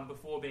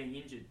 before being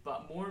injured.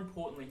 But more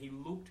importantly, he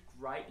looked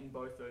great in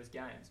both those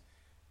games.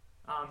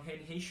 And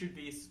he should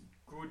be a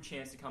good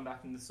chance to come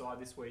back in the side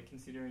this week,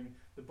 considering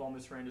the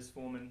Bombers' horrendous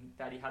form and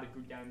that he had a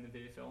good game in the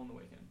VFL on the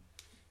weekend.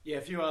 Yeah,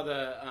 a few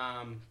other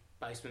not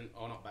basement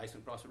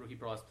price, but rookie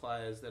price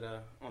players that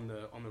are on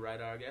the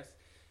radar, I guess.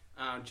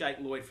 Jake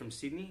Lloyd from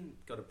Sydney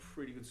got a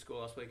pretty good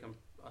score last week,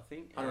 I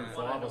think.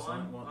 105 or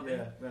something.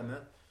 Yeah, around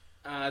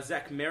there.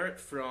 Zach Merritt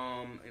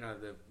from,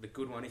 the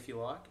good one, if you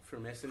like,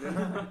 from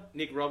Essendon.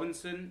 Nick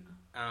Robinson.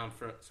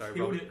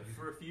 Killed it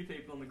for a few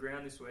people on the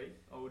ground this week.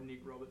 Old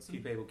Nick Robertson. A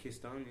few people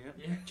kissed on, yeah.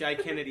 Yeah. Jay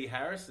Kennedy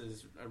Harris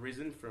has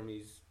arisen from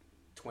his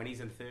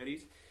 20s and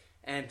 30s.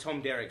 And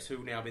Tom Derricks, who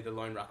will now be the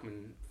lone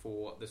ruckman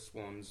for the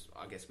Swans,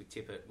 I guess, with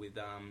Tippett, with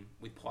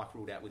Pike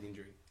ruled out with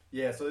injury.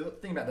 Yeah, so the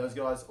thing about those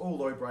guys, all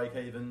low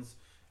break-evens,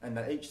 and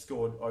they each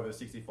scored over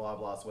 65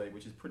 last week,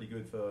 which is pretty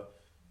good for,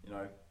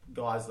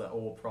 guys that are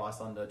all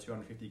priced under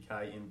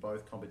 250k in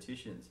both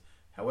competitions.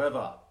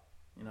 However,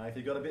 if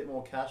you've got a bit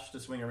more cash to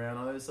swing around,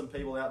 I know there's some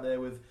people out there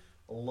with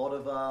a lot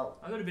of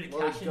I got a bit of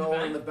cash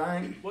in the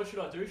bank. What should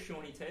I do,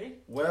 Shawnee T?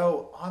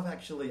 Well, I've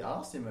actually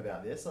asked him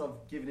about this.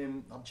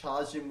 I've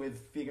charged him with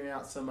figuring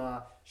out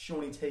some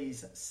Shawnee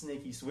T's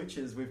sneaky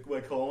switches,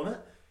 we're calling it.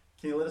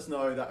 Can you let us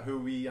know that who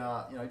we,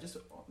 just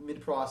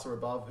mid-price or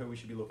above, who we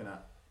should be looking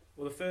at?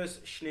 Well, the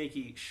first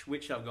sneaky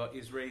switch I've got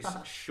is Reece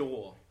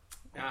Shaw.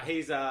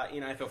 He's in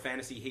AFL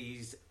Fantasy.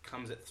 He's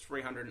comes at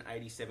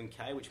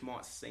 387k, which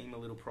might seem a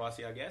little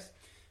pricey, I guess,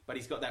 but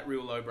he's got that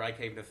real low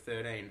break even of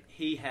 13.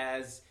 He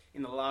has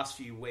in the last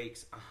few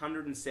weeks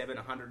 107,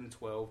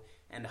 112,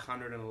 and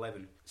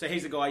 111. So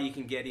he's a guy you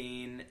can get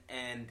in,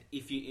 and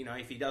if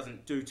if he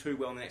doesn't do too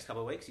well in the next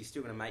couple of weeks, he's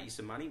still going to make you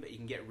some money, but you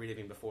can get rid of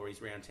him before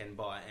his round 10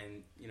 bye,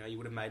 and you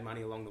would have made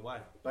money along the way.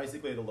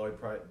 Basically, the low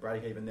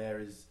break even there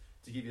is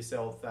to give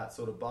yourself that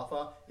sort of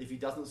buffer. If he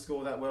doesn't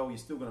score that well, you're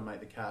still going to make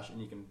the cash, and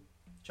you can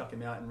chuck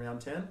him out in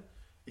round 10.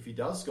 If he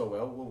does score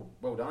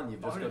well done.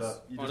 You've just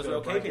got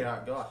a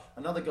breakout guy.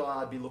 Another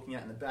guy I'd be looking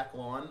at in the back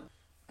line,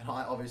 and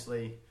I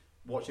obviously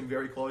watched him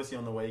very closely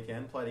on the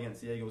weekend, played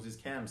against the Eagles, is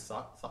Cam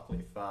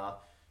Sutcliffe.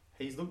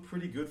 He's looked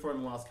pretty good for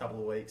him the last couple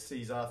of weeks.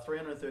 He's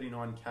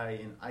 339k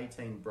in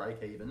 18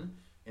 break even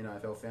in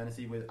AFL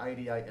Fantasy with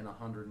 88 and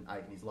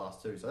 108 in his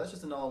last two. So that's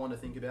just another one to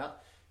think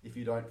about if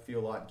you don't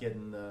feel like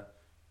getting the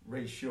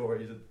Shaw.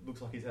 It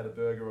looks like he's had a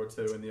burger or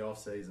two in the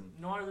off season.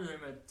 Neither of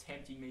them are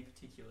tempting me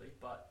particularly,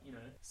 but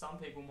some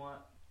people might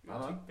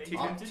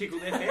tickle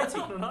their fancy.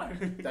 I don't know.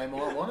 They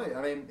might want it.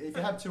 I mean, if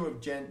you have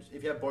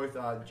if you have both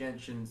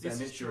Jench and Sam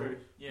Mitchell,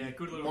 yeah,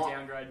 good little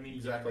downgrade mini.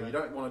 Exactly. You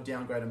don't want to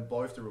downgrade them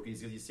both to rookies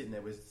because you're sitting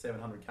there with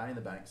 700k in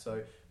the bank.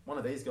 So one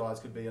of these guys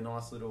could be a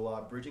nice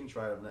little bridging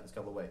trade over the next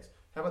couple of weeks.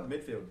 How about the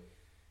midfield?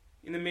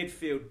 In the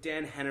midfield,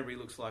 Dan Hannery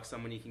looks like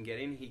someone you can get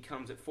in. He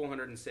comes at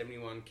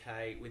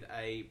 471k with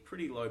a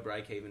pretty low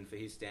break-even for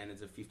his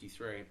standards of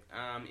 53.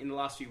 In the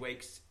last few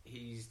weeks,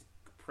 he's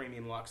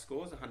premium-like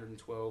scores,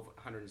 112,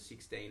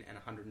 116 and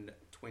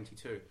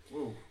 122.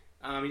 Ooh.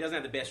 He doesn't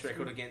have the best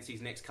record against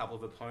his next couple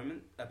of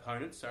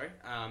opponents,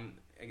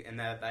 and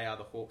they are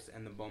the Hawks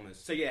and the Bombers.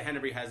 So yeah,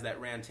 Hannery has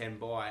that round 10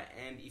 bye,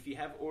 and if you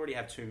already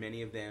have too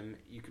many of them,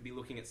 you could be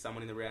looking at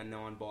someone in the round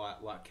 9 bye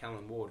like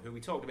Callan Ward, who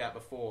we talked about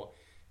before,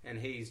 and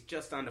he's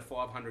just under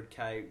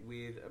 500k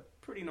with a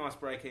pretty nice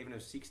break-even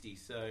of 60,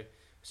 so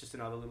it's just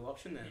another little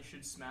option there. You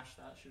should smash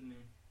that, shouldn't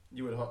you?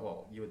 You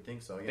would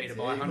think so. Beat it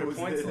by 100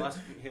 points last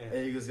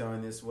Eagles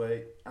going this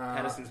week.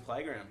 Patterson's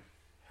Playground.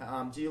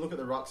 Do you look at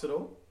the rucks at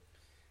all?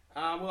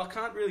 Well, I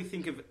can't really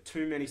think of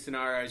too many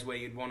scenarios where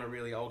you'd want to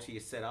really alter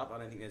your setup. I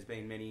don't think there's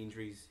been many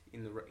injuries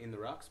in the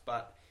rucks,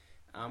 but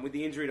with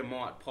the injury to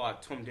Mike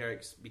Pike, Tom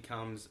Derricks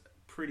becomes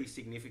pretty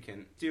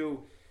significant.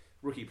 Still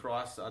rookie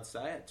price, I'd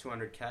say, at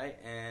 200k,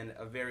 and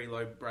a very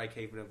low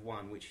break-even of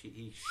 1, which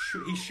he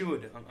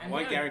should. I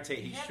won't guarantee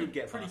he should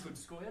get pretty past. Good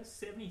score. He had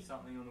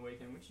 70-something on the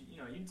weekend, which,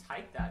 you'd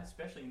take that,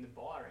 especially in the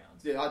bye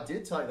rounds. Yeah, I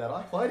did take that.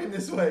 I played him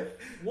this week.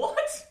 What?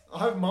 I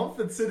have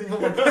Mumford sitting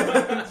on the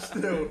bench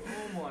still.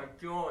 Oh my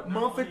God.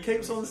 Mumford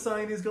keeps on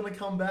saying he's going to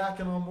come back,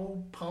 and I'm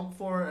all pumped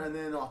for it, and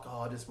then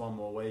just one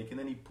more week, and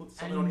then he puts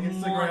something on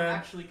Instagram. Might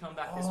actually come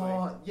back this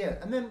week.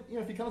 Yeah, and then,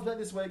 if he comes back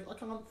this week, I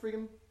can't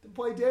friggin'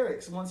 play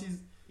Derricks once he's...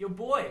 Your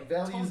boy,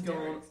 value's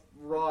gone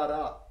right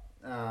up.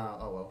 Oh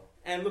well.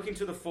 And looking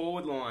to the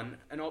forward line,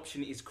 an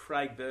option is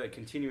Craig Bird,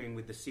 continuing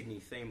with the Sydney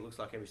theme. It looks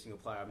like every single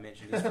player I've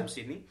mentioned is from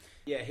Sydney.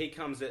 Yeah, he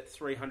comes at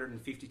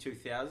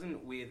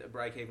 352,000 with a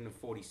break-even of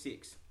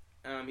 46.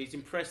 He's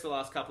impressed the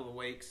last couple of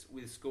weeks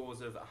with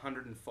scores of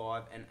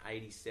 105 and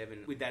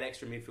 87 with that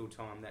extra midfield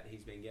time that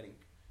he's been getting.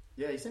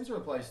 Yeah, he seems to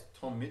replace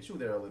Tom Mitchell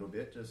there a little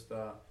bit, just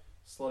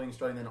slotting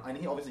straight in there. And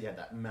he obviously had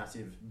that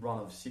massive run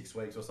of 6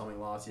 weeks or something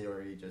last year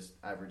where he just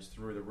averaged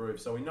through the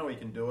roof. So we know he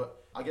can do it.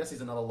 I guess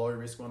he's another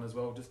low-risk one as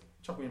well. Just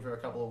chuck him in for a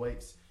couple of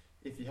weeks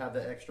if you have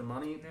that extra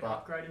money. And then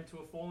upgrade him to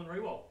a fallen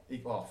Rewalt.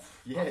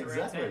 Yeah,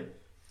 exactly.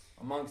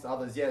 Amongst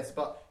others, yes.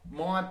 But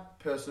my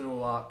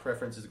personal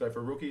preference is to go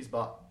for rookies,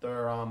 but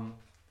there are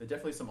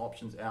definitely some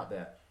options out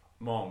there.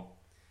 Mong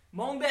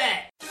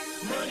bet!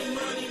 Money,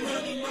 money,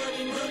 money, money,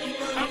 money, money.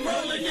 I'm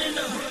rolling in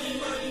the money,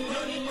 money,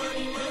 money,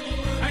 money, money.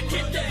 I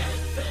get that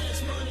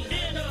fast money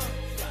in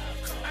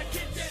I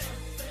get that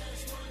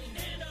fast money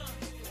in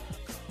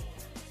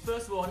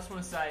First of all, I just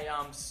want to say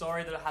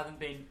sorry that I haven't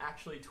been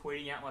actually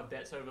tweeting out my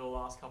bets over the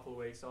last couple of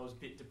weeks. I was a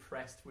bit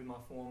depressed with my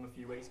form a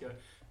few weeks ago.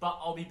 But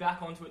I'll be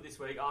back onto it this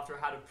week after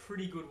I had a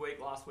pretty good week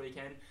last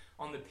weekend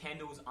on the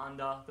Pendles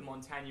under, the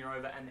Montagna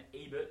over, and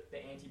the Ebert, the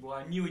anti-boy.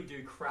 I knew he'd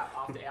do crap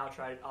after our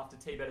trade, after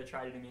T-Better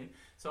traded him in.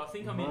 So I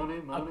think I'm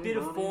in a bit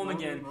of form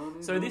again.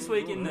 So this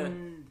week in the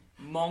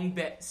Mong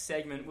Bet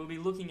segment, we'll be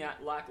looking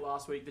at, like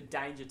last week, the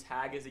danger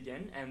taggers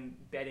again and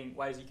betting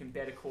ways you can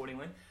bet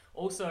accordingly.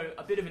 Also,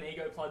 a bit of an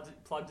ego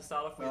plug to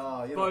start off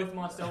with. Both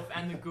myself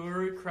and the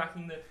Guru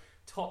cracking the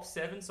top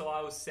 7. So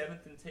I was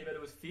 7th and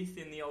T-Better was 5th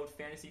in the old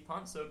fantasy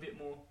punt. So a bit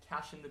more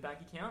cash in the bank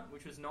account,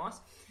 which was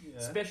nice. Yeah.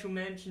 Special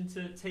mention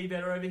to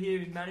T-Better over here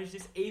who managed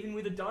this even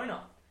with a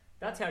donut.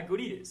 That's how good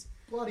he is.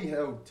 Bloody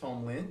hell,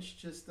 Tom Lynch.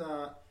 Just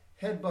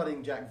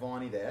headbutting Jack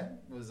Viney there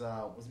was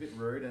a bit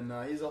rude, and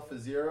he's off for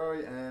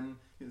 0 and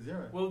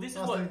 0. Well, this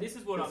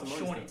is what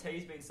Shawnee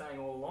T's been saying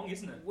all along,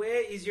 isn't it?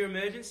 Where is your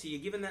emergency?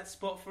 You're given that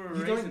spot for a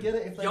reason. You don't get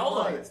it if they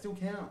play. It still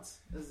counts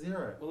as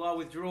 0. Well, I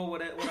withdraw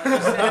what I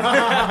just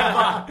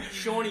said.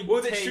 Shawnee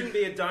well, T, that shouldn't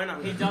be a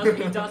donut. He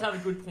does have a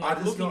good point.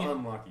 I just got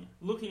unlucky.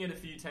 Looking at a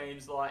few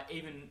teams, like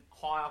even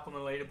high up on the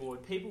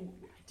leaderboard, people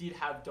did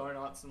have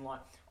donuts, and like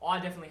I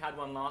definitely had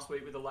one last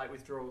week with a late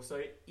withdrawal. So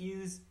it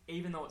is,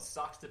 even though it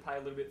sucks to pay a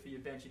little bit for your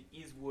bench, it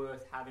is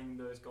worth having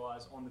those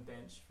guys on the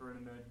bench for an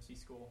emergency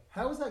score.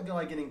 How was that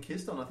guy getting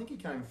kissed on? I think he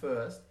came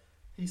first.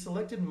 He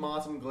selected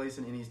Martin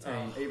Gleeson in his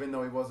team, even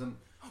though he wasn't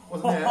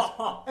there.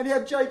 And he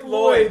had Jake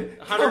Lloyd.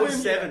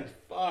 107.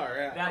 Far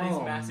out. That is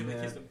massively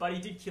kissed him. But he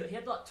did kill. He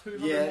had like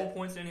 200 more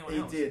points than anyone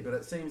else. He did, but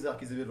it seems like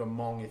he's a bit of a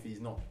mong if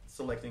he's not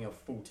selecting a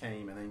full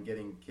team and then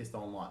getting kissed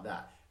on like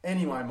that.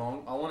 Anyway,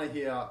 Mong, I want to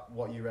hear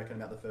what you reckon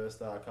about the first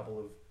couple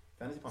of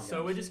fantasy punt games.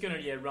 So we're just going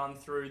to run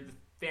through the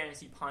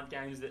fantasy punt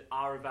games that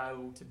are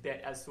available to bet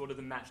as sort of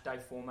the match day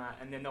format,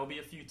 and then there'll be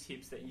a few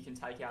tips that you can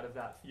take out of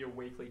that for your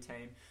weekly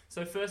team.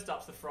 So first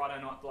up's the Friday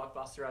night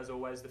blockbuster, as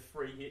always, the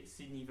free hit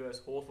Sydney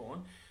versus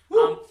Hawthorn.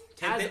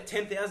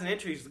 10,000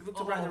 entries. Look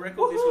to break the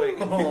record this week.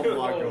 Oh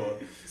my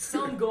god.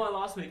 Some guy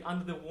last week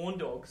under the Warn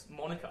Dogs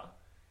moniker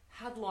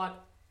had like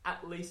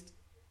at least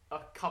a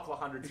couple of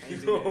hundred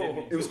teams in there, didn't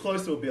he? It was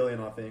close to 1 billion,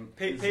 I think.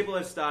 People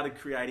have started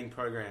creating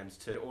programs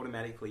to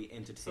automatically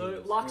enter teams.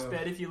 So,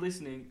 LuxBet, if you're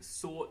listening,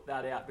 sort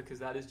that out because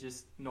that is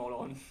just not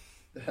on.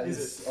 That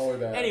is all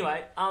bad.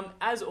 Anyway,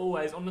 as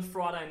always, on the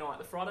Friday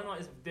night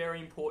is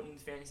very important in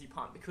fantasy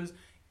punt because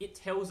it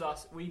tells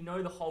us we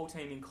know the whole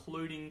team,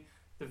 including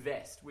the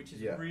vest, which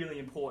is really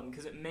important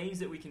because it means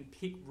that we can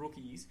pick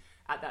rookies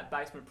at that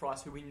basement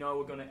price who we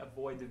know are going to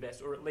avoid the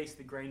vest, or at least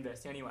the green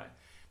vest anyway.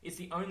 It's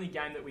the only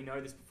game that we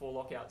know this before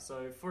lockout.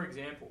 So, for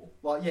example...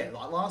 Like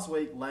last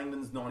week,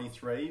 Langdon's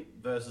 93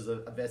 versus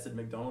a vested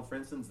McDonald, for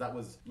instance. That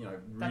was,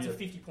 That's a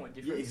 50-point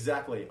difference. Yeah,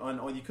 exactly.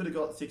 Or you could have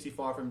got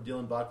 65 from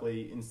Dylan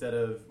Buckley instead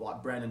of,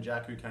 like, Brandon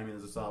Jack, who came in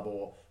as a sub,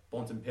 or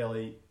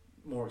Bontempelli,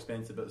 more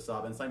expensive at the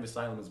sub, and same with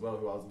Salem as well,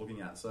 who I was looking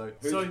at. So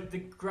the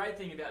great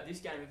thing about this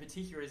game in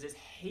particular is there's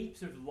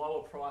heaps of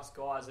lower priced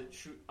guys that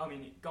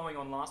going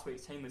on last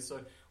week's team list.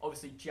 So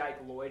obviously Jake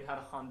Lloyd had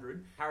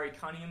 100. Harry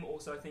Cunningham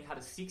also I think had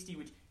a 60,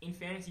 which in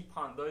fantasy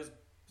punt, those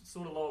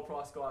sort of lower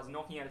priced guys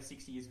knocking out a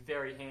 60 is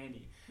very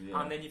handy.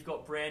 Yeah. Then you've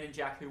got Brandon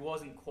Jack, who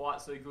wasn't quite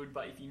so good,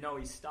 but if you know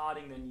he's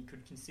starting, then you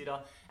could consider.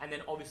 And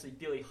then obviously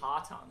Billy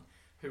Hartung,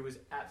 who was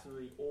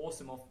absolutely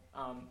awesome off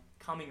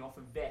coming off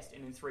a vest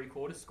and in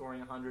 3/4 scoring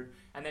 100,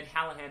 and then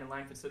Hallahan and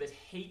Langford. So there's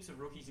heaps of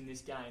rookies in this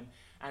game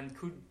and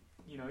could,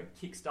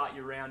 kickstart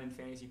your round in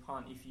fantasy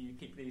punt if you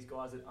pick these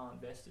guys that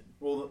aren't vested.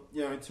 Well,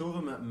 2 of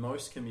them at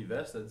most can be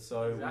vested,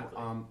 so exactly.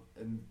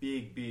 A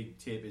big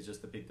tip is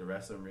just to pick the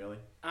rest of them, really.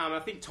 I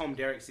think Tom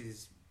Derricks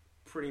is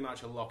pretty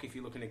much a lock if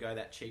you're looking to go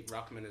that cheap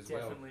ruckman as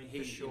well. Definitely,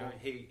 for sure.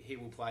 He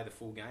will play the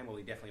full game, or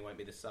he definitely won't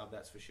be the sub,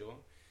 that's for sure.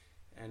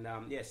 And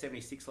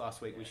 76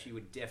 last week, which you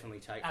would definitely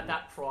take at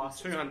that price,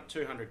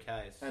 200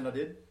 Ks. And I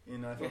did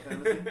in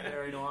fantasy.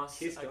 Very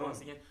nice.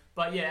 Once again,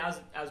 but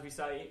as we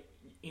say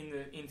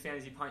in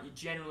fantasy punt, you're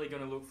generally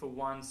going to look for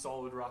one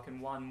solid ruck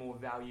and one more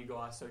value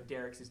guy. So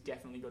Derricks has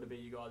definitely got to be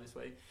your guy this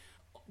week.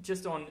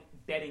 Just on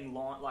betting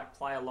line, like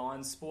player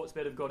lines,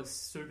 Sportsbet have got a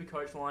super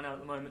coach line out at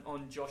the moment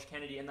on Josh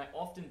Kennedy, and they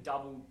often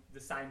double the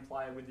same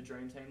player with the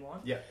Dream Team line.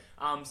 Yeah.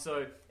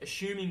 So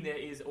assuming there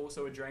is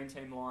also a Dream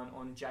Team line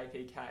on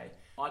JPK,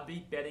 I'd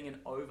be betting an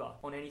over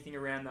on anything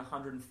around the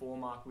 104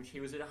 mark, which he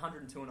was at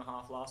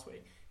 102.5 last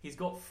week. He's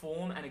got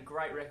form and a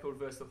great record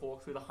versus the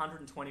Hawks with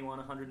 121,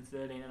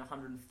 113, and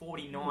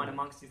 149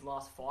 amongst his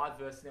last 5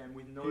 versus them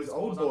with no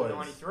scores under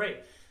 93.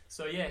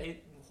 So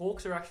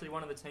Hawks are actually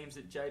one of the teams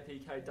that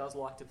JPK does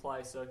like to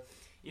play. So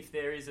if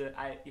there's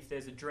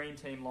a Dream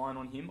Team line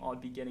on him,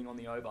 I'd be getting on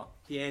the over.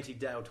 The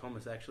anti-Dale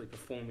Thomas actually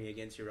performing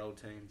against your old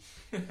team.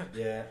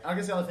 Yeah, I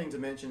guess the other thing to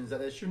mention is that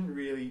there shouldn't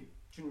really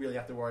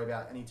have to worry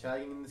about any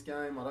tagging in this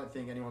game. I don't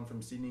think anyone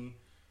from Sydney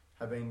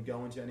have been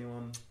going to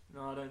anyone.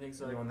 No, I don't think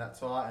so. Anyone that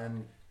tight.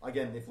 And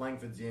again, if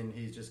Langford's in,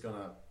 he's just going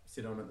to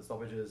sit on him at the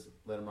stoppages,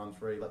 let him run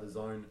free, let the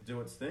zone do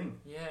its thing.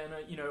 Yeah,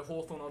 no,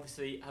 Hawthorn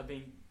obviously have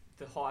been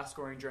the highest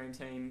scoring Dream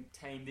Team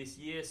this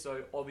year,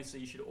 so obviously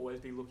you should always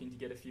be looking to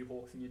get a few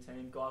Hawks in your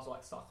team. Guys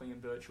like Suckling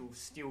and Birchall,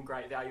 still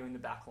great value in the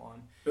back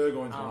line.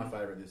 Burgoyne's my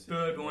favourite this year.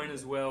 Burgoyne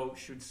as well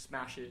should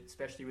smash it,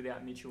 especially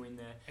without Mitchell in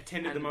there.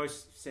 Attended the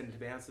most centre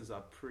bounces,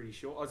 I'm pretty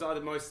sure. It was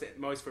either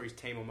most for his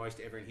team or most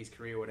ever in his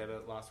career or whatever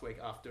last week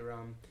after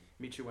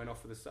Mitchell went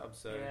off for the sub.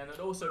 So yeah, and I'd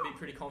also be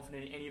pretty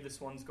confident in any of the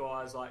Swans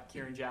guys like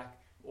Kieran Jack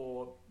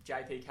or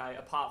JPK,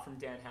 apart from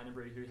Dan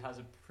Hannanbury, who has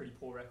a pretty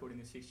poor record in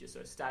this fixture,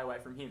 so stay away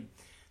from him.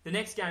 The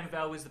next game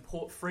available is the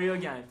Port Freo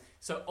game.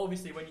 So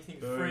obviously when you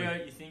think of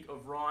Freo, you think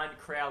of Ryan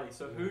Crowley.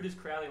 So who does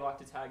Crowley like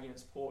to tag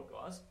against Port,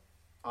 guys?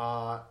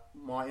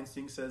 My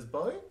instinct says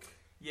Boak.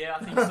 Yeah,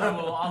 I think so.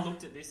 Well, I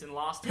looked at this and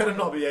last time... Better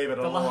not be Ebert,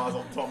 otherwise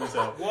I'll top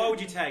myself. Why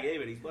would you tag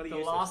Ebert? He's bloody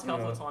useless. The last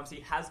couple of times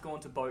he has gone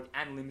to Boak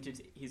and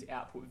limited his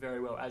output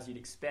very well, as you'd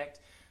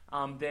expect.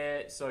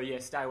 So yeah,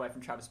 stay away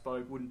from Travis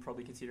Boak. Wouldn't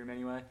probably consider him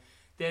anyway.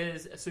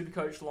 There's a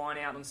Supercoach line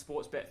out on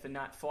Sportsbet for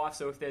Nat 5,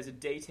 so if there's a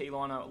DT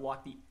liner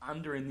like the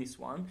under in this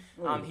one,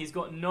 he's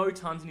got no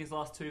tons in his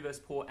last two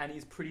versus Port, and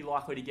he's pretty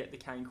likely to get the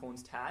Kane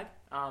Corns tag.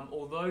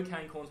 Although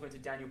Kane Corns went to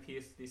Daniel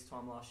Pearce this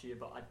time last year,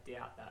 but I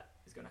doubt that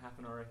is going to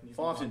happen, I reckon.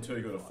 5's in too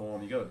good a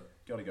form. You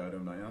got to go to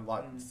him, don't you?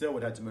 Like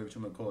Selwood had to move to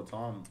him at quarter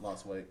time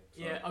last week.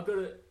 So. Yeah, I've got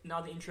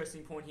another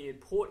interesting point here.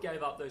 Port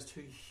gave up those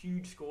two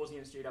huge scores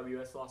against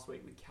GWS last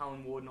week with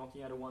Callan Ward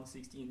knocking out a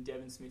 160 and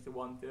Devon Smith a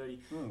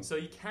 130. So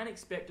you can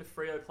expect a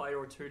Freo player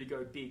or two to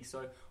go big.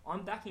 So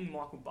I'm backing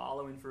Michael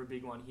Barlow in for a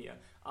big one here.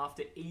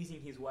 After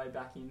easing his way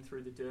back in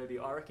through the Derby,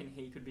 I reckon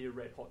he could be a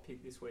red hot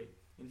pick this week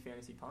in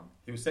Fantasy Punt.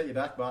 He will set you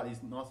back, but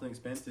he's nice and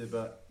expensive,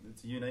 but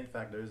it's a unique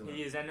factor, isn't it?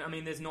 He is, and I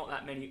mean, there's not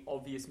that many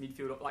obvious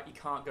midfielder. Like, you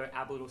can't go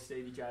Ablett or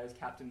Stevie J as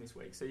captain this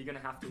week, so you're going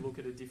to have to look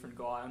at a different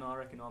guy, and I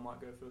reckon I might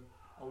go for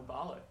old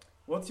Barlow.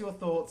 What's your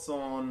thoughts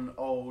on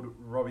old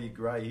Robbie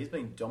Gray? He's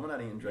been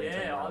dominating in Dream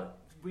Team.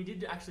 We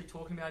did actually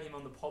talk about him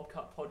on the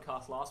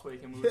podcast last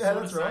week, and we were sort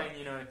of saying,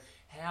 you know,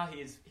 how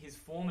his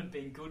form had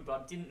been good,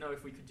 but didn't know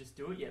if we could just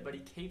do it yet. But he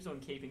keeps on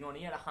keeping on.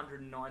 He had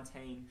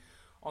 119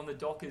 on the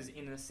Dockers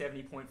in a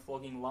 70-point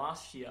flogging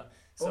last year.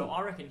 So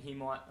I reckon he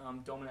might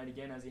dominate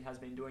again, as he has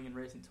been doing in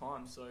recent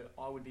times. So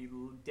I would be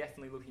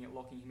definitely looking at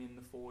locking him in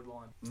the forward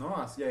line.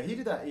 Nice. Yeah, he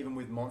did that even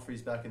with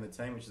Monfries back in the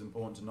team, which is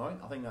important to note.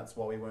 I think that's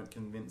why we weren't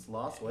convinced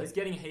last week. He's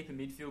getting a heap of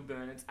midfield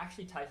burn. It's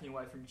actually taking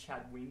away from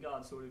Chad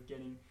Wingard sort of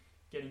getting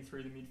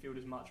through the midfield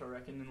as much, I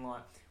reckon. And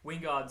like,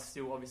 Wingard's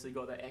still obviously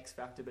got that X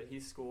factor, but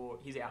his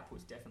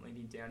output's definitely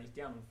been down. He's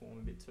down on form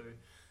a bit too.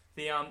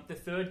 The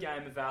third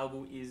game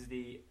available is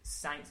the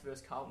Saints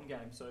versus Carlton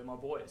game. So my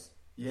boys.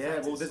 Yeah,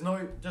 well, there's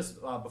no, just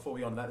before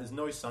we go on that, there's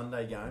no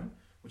Sunday game,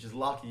 which is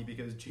lucky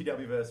because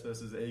GW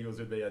versus Eagles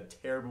would be a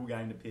terrible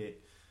game to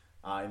pick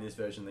in this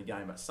version of the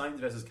game. But Saints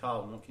versus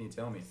Carlton, what can you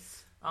tell me?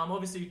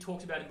 Obviously, we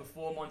talked about him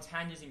before.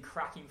 Montagna's in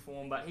cracking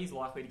form, but he's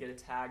likely to get a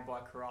tag by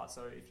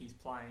Carazzo if he's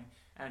playing.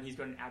 And he's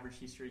got an average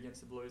history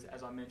against the Blues,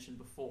 as I mentioned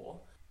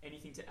before.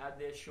 Anything to add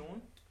there,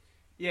 Sean?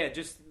 Yeah,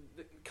 just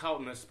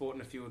Carlton are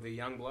sporting a few of the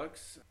young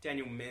blokes.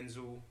 Troy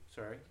Menzel,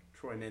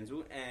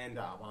 and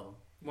one of them.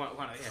 One,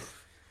 yeah.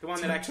 The one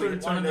that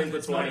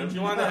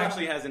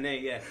actually has a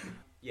knee,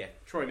 yeah.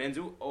 Troy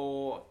Menzel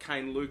or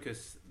Kane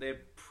Lucas. They're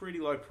pretty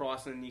low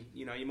price, and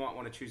you might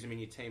want to choose them in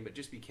your team, but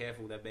just be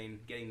careful. They've been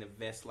getting the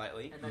vest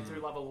lately, and they do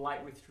love a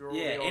late withdrawal.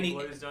 Yeah,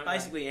 Blues,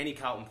 basically any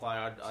Carlton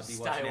player I'd be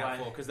watching out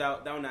for, because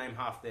they'll name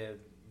half their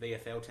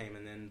VFL team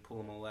and then pull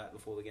them all out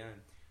before the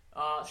game.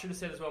 Should have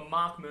said as well,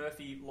 Mark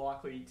Murphy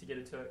likely to get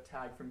a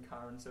tag from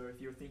Curran, so if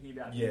you're thinking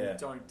about him,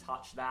 don't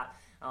touch that.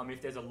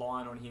 If there's a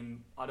line on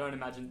him, I don't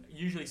imagine...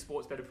 Usually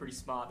Sportsbet are pretty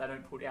smart. They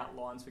don't put out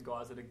lines for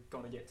guys that are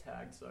going to get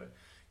tagged. So,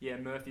 yeah,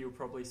 Murphy will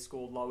probably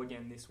score low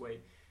again this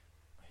week.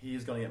 He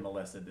is going to get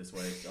molested this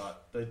week.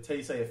 The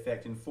TC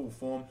effect in full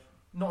form.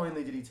 Not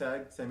only did he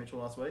tag Sam Mitchell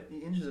last week, he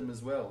injured him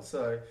as well.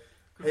 So,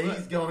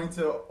 he's going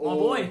to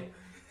all... My boy!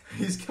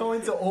 He's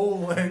going to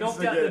all lengths.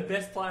 Knocked out the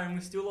best player and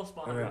we still lost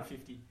by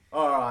 150.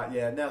 Alright,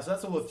 yeah. Now, so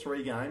that's all the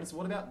 3 games.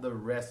 What about the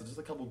rest? Just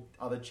a couple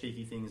other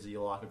cheeky things that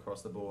you like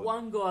across the board.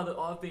 One guy that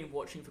I've been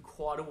watching for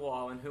quite a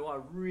while and who I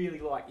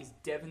really like is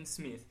Devon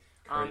Smith.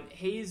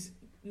 He's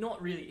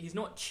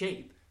not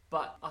cheap,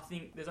 but I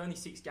think there's only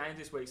 6 games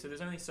this week, so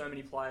there's only so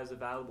many players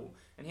available.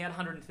 And he had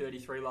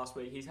 133 last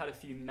week. He's had a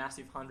few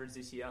massive hundreds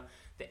this year.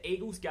 The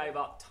Eagles gave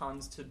up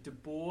tons to De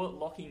Boer,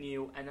 Lockie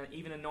Neal, and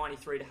even a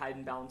 93 to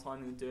Hayden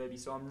Ballantyne in the Derby.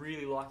 So I'm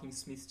really liking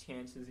Smith's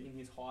chances in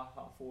his high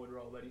half-forward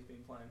role that he's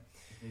been playing.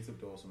 He's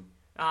looked awesome.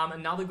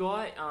 Another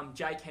guy,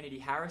 Jay Kennedy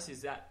Harris,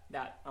 is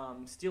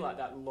still at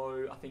that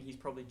low. I think he's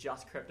probably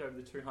just crept over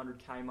the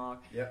 200k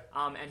mark. Yep.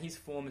 And his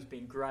form has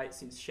been great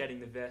since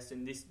shedding the vest,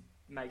 and this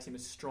makes him a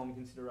strong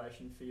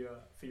consideration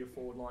for your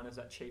forward line as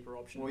that cheaper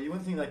option. Well, you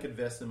wouldn't think they could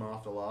vest him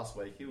after last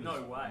week. He was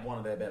one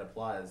of their better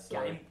players.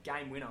 So.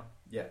 Game winner.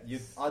 Yeah,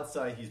 I'd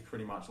say he's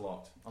pretty much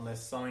locked.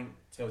 Unless something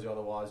tells you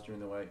otherwise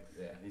during the week,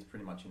 yeah, he's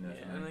pretty much in there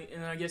for me.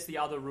 And I guess the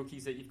other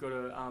rookies that you've got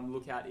to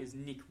look at is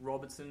Nick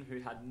Robertson,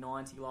 who had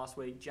 90 last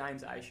week.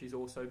 James Aish, who's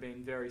also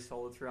been very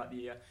solid throughout the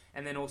year.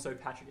 And then also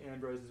Patrick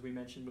Ambrose, as we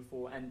mentioned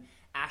before. And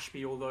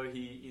Ashby, although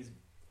he is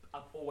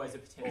always a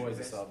potential Always a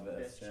best,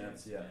 sub-best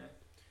chance, yeah.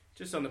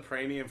 Just on the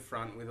premium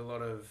front, with a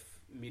lot of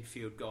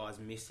midfield guys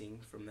missing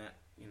from that,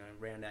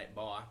 round 8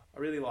 bye, I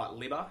really like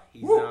Libba.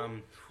 He's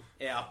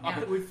Yeah,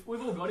 we've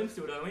all got him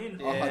still, don't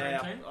we?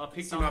 I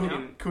picked him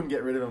up Couldn't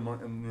get rid of him.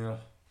 And,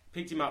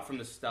 picked him up from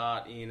the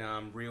start in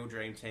Real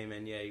Dream Team,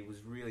 and he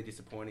was really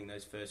disappointing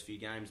those first few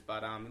games.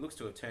 But it looks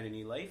to have turned a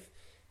new leaf,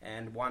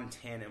 and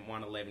 110 and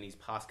 111 his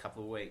past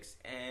couple of weeks.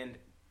 And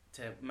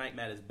to make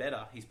matters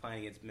better, he's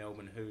playing against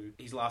Melbourne, who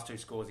his last 2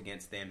 scores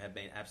against them have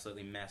been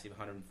absolutely massive,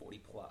 140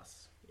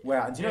 plus.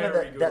 Wow, and do you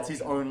know that's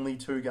his only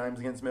 2 games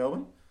against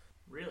Melbourne?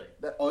 Really?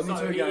 That only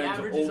 2 games of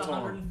averages all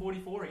time.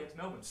 144 against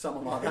Melbourne.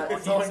 Something like that.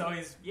 He's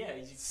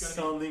going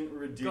something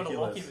ridiculous. Got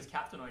to lock him as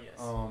captain, I guess.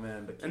 Oh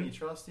man, but can you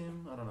trust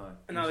him? I don't know.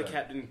 Another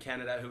captain in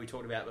Canada who we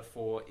talked about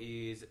before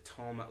is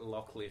Tom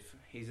Lockliff.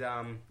 He's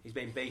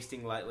been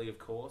beasting lately, of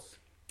course,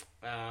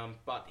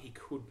 but he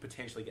could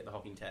potentially get the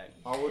Hocking tag.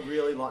 I would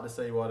really like to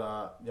see what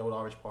the old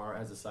Irish Pirate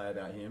has to say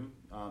about him.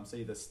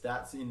 See the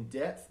stats in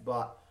depth,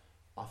 but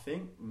I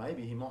think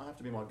maybe he might have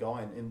to be my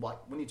guy. And like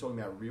when you're talking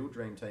about Real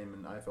Dream Team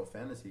and AFL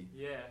Fantasy,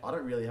 I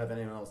don't really have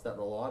anyone else that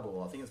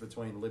reliable. I think it's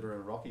between Libba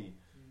and Rocky.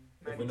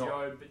 Maybe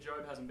Job, but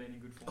Job hasn't been in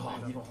good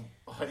form.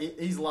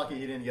 He's lucky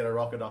he didn't get a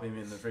rocket up him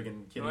in the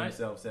friggin' kidding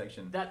himself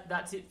section.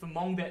 That's it for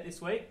Mongbet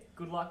this week.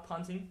 Good luck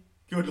punting.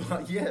 Good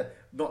luck. Yeah,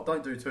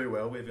 don't do too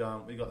well. We've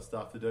got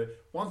stuff to do.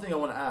 One thing I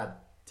want to add: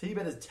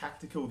 T-Bet is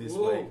tactical this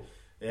week.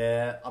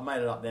 Yeah, I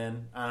made it up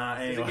then.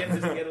 Anyway.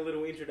 Does it get a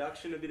little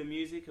introduction, a bit of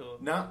music? Or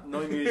No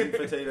music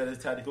for T-Bet is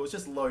tactical. It's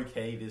just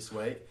low-key this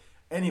week.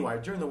 Anyway,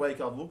 during the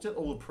week, I've looked at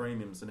all the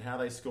premiums and how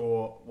they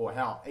score, or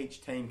how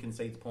each team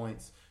concedes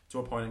points to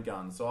opponent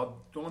guns. So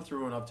I've gone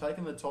through and I've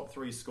taken the top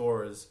 3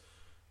 scorers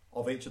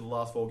of each of the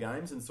last 4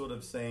 games and sort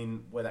of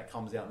seen where that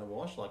comes out in the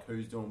wash, like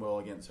who's doing well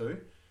against who.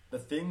 The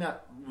thing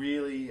that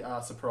really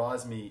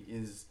surprised me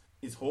is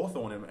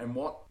Hawthorn and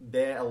what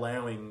they're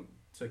allowing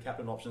to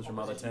captain options from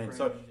other teams.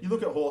 So you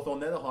look at Hawthorn,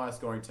 they're the highest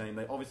scoring team.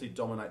 They obviously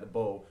dominate the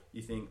ball.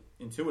 You think,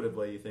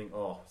 intuitively,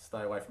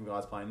 stay away from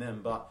guys playing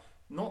them. But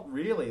not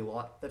really.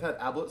 Like, they've had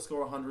Ablett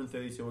score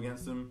 132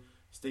 against them,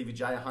 Stevie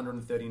J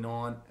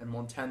 139, and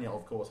Montagna,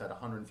 of course, had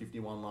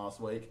 151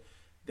 last week.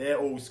 They're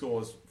all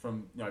scores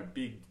from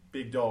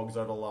big dogs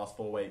over the last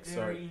 4 weeks.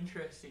 Very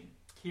interesting.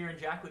 Kieran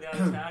Jack without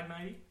a tag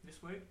maybe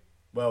this week?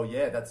 Well,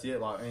 yeah, that's it.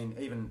 Like, I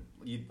mean,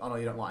 I know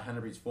you don't like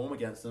Hanbury's form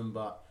against them,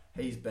 but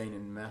he's been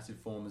in massive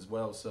form as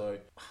well, so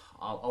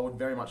I would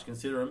very much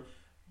consider him.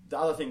 The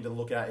other thing to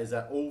look at is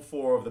that all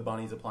 4 of the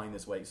Bunnies are playing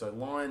this week. So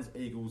Lions,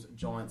 Eagles,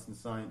 Giants and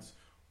Saints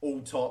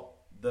all top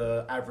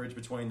the average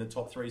between the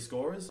top 3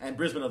 scorers. And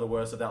Brisbane are the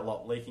worst of that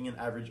lot, leaking an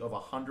average of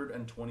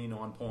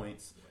 129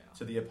 points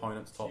to the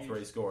opponent's top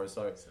 3 scorers.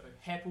 So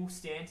Heppel,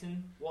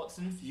 Stanton,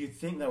 Watson. You'd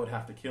think they would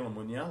have to kill him,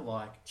 wouldn't you?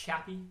 Like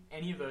Chappie,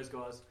 any of those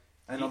guys.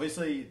 And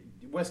obviously,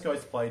 West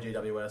Coast play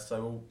GWS,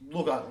 so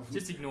we'll look at...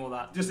 Just ignore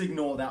that. Just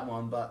ignore that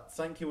one, but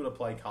St Kilda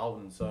play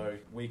Carlton, so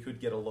we could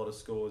get a lot of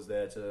scores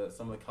there to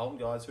some of the Carlton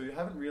guys who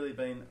haven't really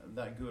been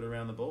that good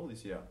around the ball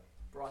this year.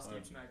 Bryce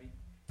Gibbs, maybe.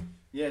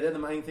 Yeah, they're the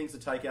main things to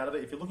take out of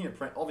it. If you're looking at...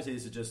 obviously,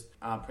 this is just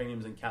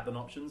premiums and captain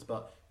options,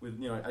 but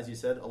with, as you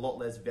said, a lot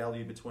less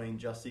value between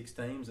just 6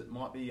 teams, it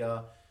might be...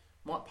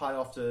 might pay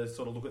off to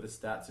sort of look at the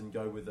stats and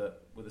go with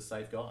the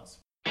safe guys.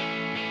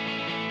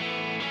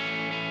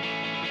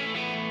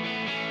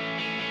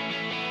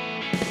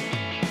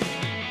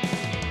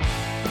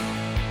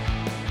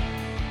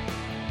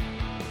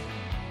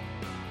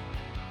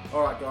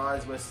 Alright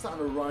guys, we're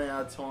starting to run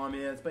out of time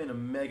here. It's been a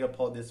mega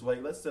pod this week.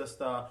 Let's just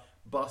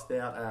bust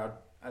out our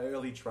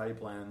early trade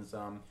plans.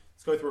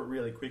 Let's go through it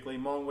really quickly.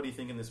 Mon, what are you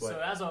thinking this week?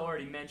 So as I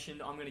already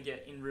mentioned, I'm going to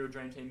get in Real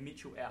Dream Team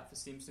Mitchell out for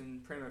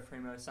Simpson,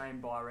 Primo, same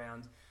buy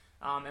round.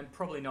 And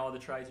probably no other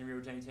trades in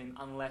Real Dream Team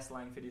unless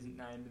Langford isn't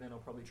named, but then I'll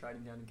probably trade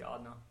him down to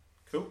Gardner.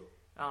 Cool.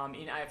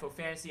 In AFL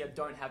Fantasy, I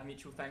don't have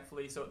Mitchell,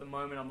 thankfully, so at the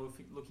moment I'm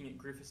looking at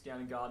Griffiths down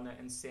to Gardner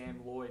and Sam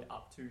Lloyd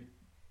up to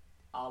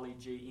Ali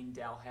G in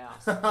Dow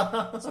House.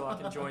 So I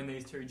can join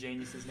these 2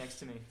 geniuses next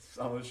to me.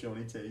 Some of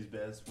Shawnee T's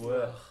best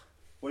work.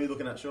 What are you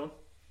looking at, Sean?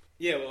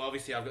 Yeah, well,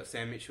 obviously I've got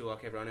Sam Mitchell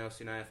like everyone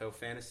else in AFL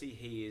Fantasy.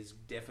 He is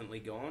definitely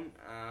gone.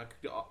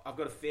 I've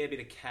got a fair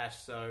bit of cash,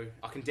 so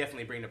I can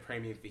definitely bring a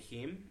premium for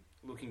him.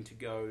 Looking to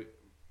go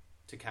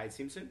to Cade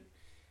Simpson.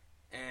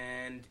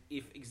 And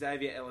if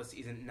Xavier Ellis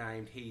isn't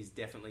named, he's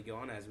definitely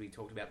gone, as we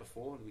talked about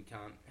before. We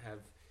can't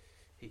have...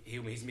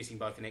 He's missing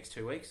both the next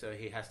 2 weeks, so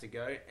he has to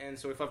go. And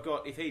so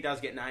if he does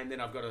get named,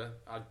 then I've got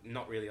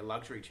not really a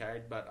luxury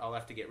trade, but I'll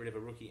have to get rid of a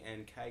rookie.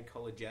 And Cade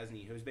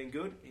Collar-Jasny, who's been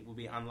good, he will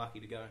be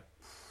unlucky to go.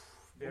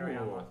 Very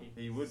unlucky.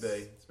 He would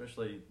be,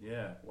 especially,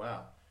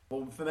 wow.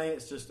 Well, for me,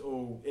 it's just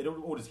all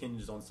just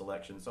hinges on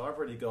selection. So I've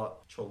already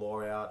got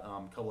Chalor out,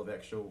 a couple of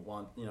extra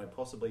one,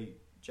 possibly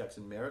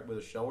Jackson Merritt with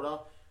a shoulder.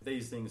 If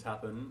these things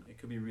happen, it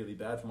could be really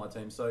bad for my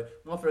team. So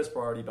my first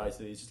priority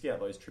basically is just to get out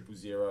those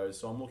 000s.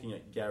 So I'm looking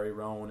at Gary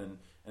Rowan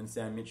and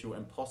Sam Mitchell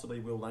and possibly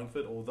Will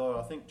Langford. Although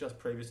I think just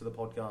previous to the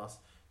podcast,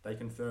 they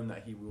confirmed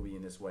that he will be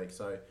in this week.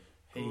 So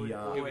he'll be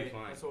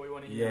fine. That's what we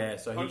want to hear. Yeah,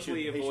 so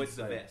hopefully he avoids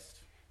the best.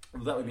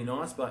 Well, that would be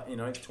nice, but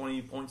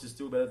 20 points is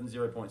still better than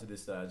 0 points at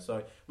this stage.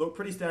 So, look,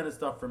 pretty standard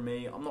stuff from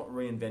me. I'm not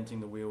reinventing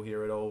the wheel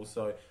here at all.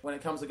 So, when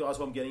it comes to guys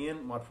who I'm getting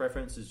in, my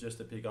preference is just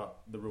to pick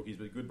up the rookies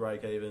with good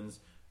break evens,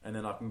 and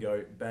then I can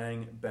go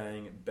bang,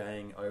 bang,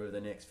 bang over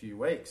the next few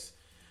weeks.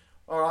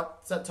 All right,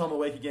 it's that time of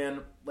week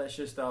again. Let's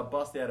just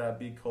bust out our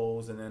big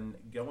calls and then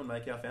go and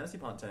make our fantasy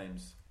punt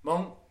teams.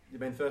 Mong, you've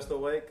been first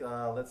all week.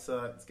 Let's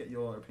get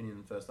your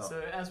opinion first up.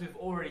 So, as we've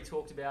already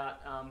talked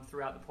about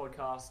throughout the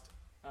podcast,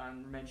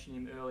 mentioned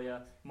him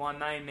earlier, my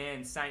main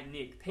man, Saint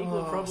Nick. People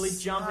are probably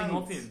jumping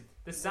off him.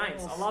 The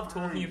Saints, I love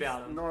talking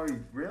about them. No,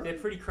 really? They're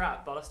pretty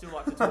crap, but I still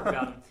like to talk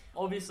about them.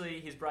 Obviously,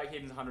 his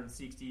break-even's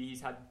 160.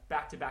 He's had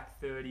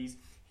back-to-back 30s.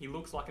 He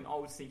looks like an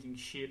old sinking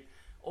ship.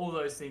 All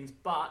those things.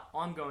 But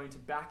I'm going to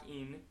back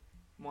in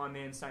my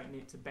man, Saint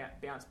Nick, to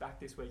bounce back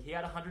this week. He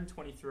had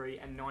 123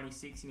 and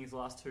 96 in his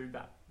last two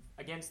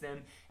against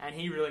them, and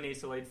he really needs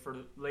to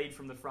lead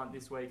from the front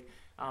this week.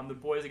 The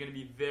boys are going to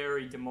be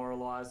very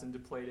demoralised and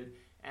depleted,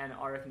 and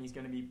I reckon he's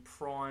going to be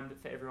primed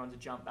for everyone to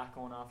jump back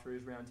on after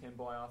his round 10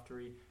 bye, after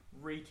he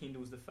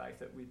rekindles the faith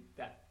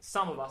that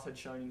some of us had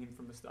shown in him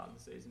from the start of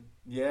the season.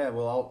 Yeah,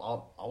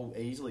 well, I'll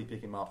easily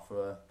pick him up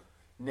for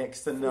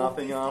next to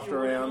nothing after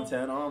round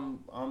 10.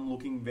 I'm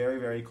looking very,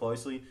 very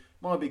closely.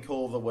 My big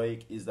call of the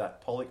week is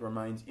that Pollock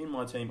remains in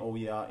my team all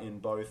year in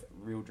both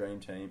Real Dream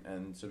Team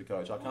and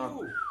Supercoach.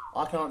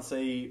 I can't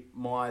see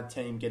my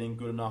team getting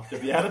good enough to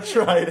be able to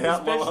trade out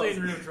especially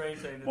in Real Dream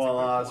Team. My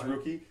last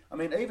rookie. I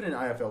mean, even in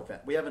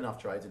AFL, we have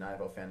enough trades in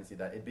AFL fantasy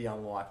that it'd be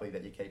unlikely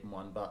that you keep him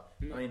one. But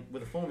I mean,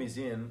 with the form he's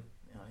in,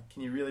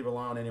 can you really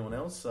rely on anyone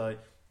else? So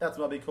that's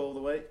my big call of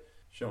the week.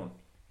 Sean.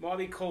 My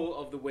big call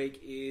of the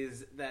week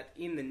is that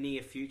in the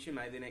near future,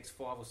 maybe the next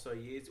 5 or so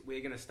years,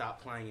 we're going to start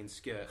playing in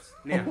skirts.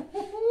 Now,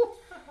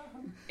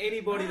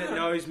 anybody that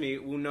knows me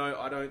will know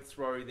I don't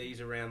throw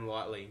these around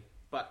lightly.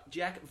 But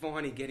Jack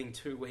Viney getting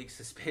 2 weeks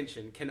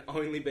suspension can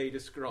only be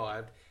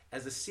described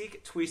as a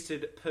sick,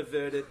 twisted,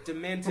 perverted,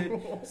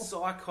 demented,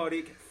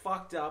 psychotic,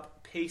 fucked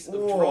up piece of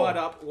dried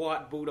up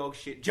white bulldog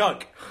shit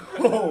joke.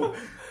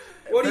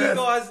 What do you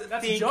guys think?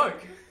 That's a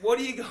joke. What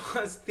do you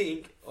guys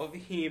think of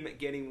him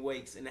getting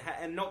weeks and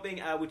not being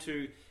able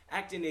to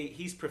act in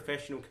his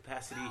professional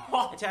capacity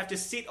and to have to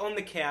sit on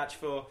the couch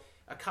for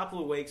a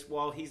couple of weeks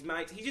while his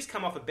mates... He's just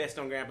come off a best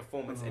on ground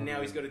performance and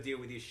now he's got to deal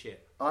with his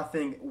shit. I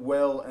think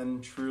well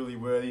and truly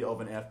worthy of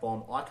an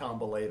F-bomb. I can't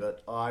believe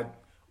it. I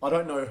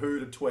don't know who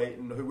to tweet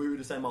and who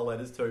to send my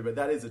letters to, but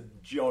that is a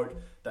joke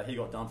that he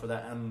got done for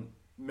that. And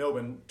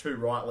Melbourne, too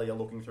rightly, are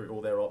looking through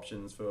all their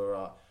options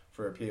for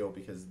appeal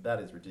because that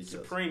is ridiculous.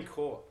 Supreme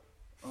Court.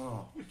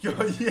 Oh,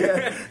 God,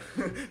 yeah.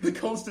 The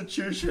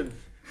Constitution.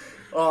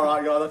 All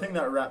right, guys, I think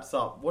that wraps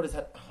up. What is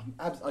that?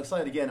 I'll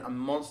say it again, a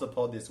monster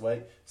pod this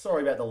week.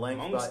 Sorry about the length.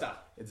 Monster. But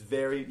it's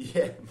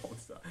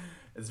monster.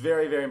 It's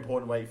very, very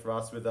important week for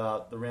us with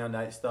the round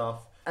 8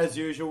 stuff. As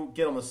usual,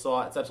 get on the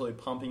site. It's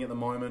absolutely pumping at the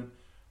moment.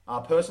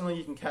 Personally,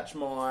 you can catch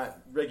my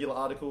regular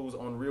articles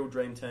on Real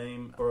Dream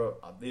Team for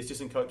the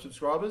assistant coach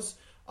subscribers.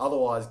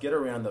 Otherwise, get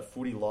around the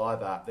Footy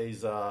Live app.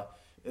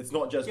 It's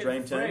not just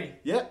Dream Team.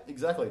 Yeah,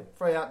 exactly.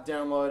 Free app,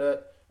 download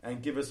it,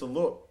 and give us a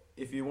look.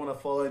 If you want to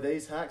follow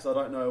these hacks, I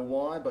don't know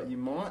why, but you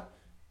might.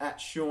 At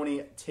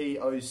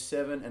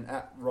ShawneeT07 and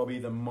at Robbie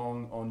the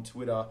Mong on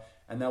Twitter.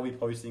 And they'll be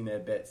posting their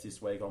bets this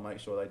week. I'll make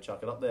sure they chuck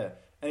it up there.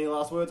 Any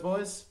last words,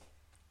 boys?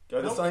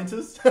 Go the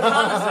Saints.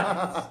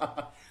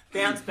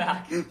 Bounce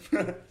back.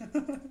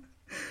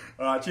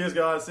 All right, cheers,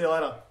 guys. See you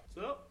later.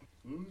 What's up?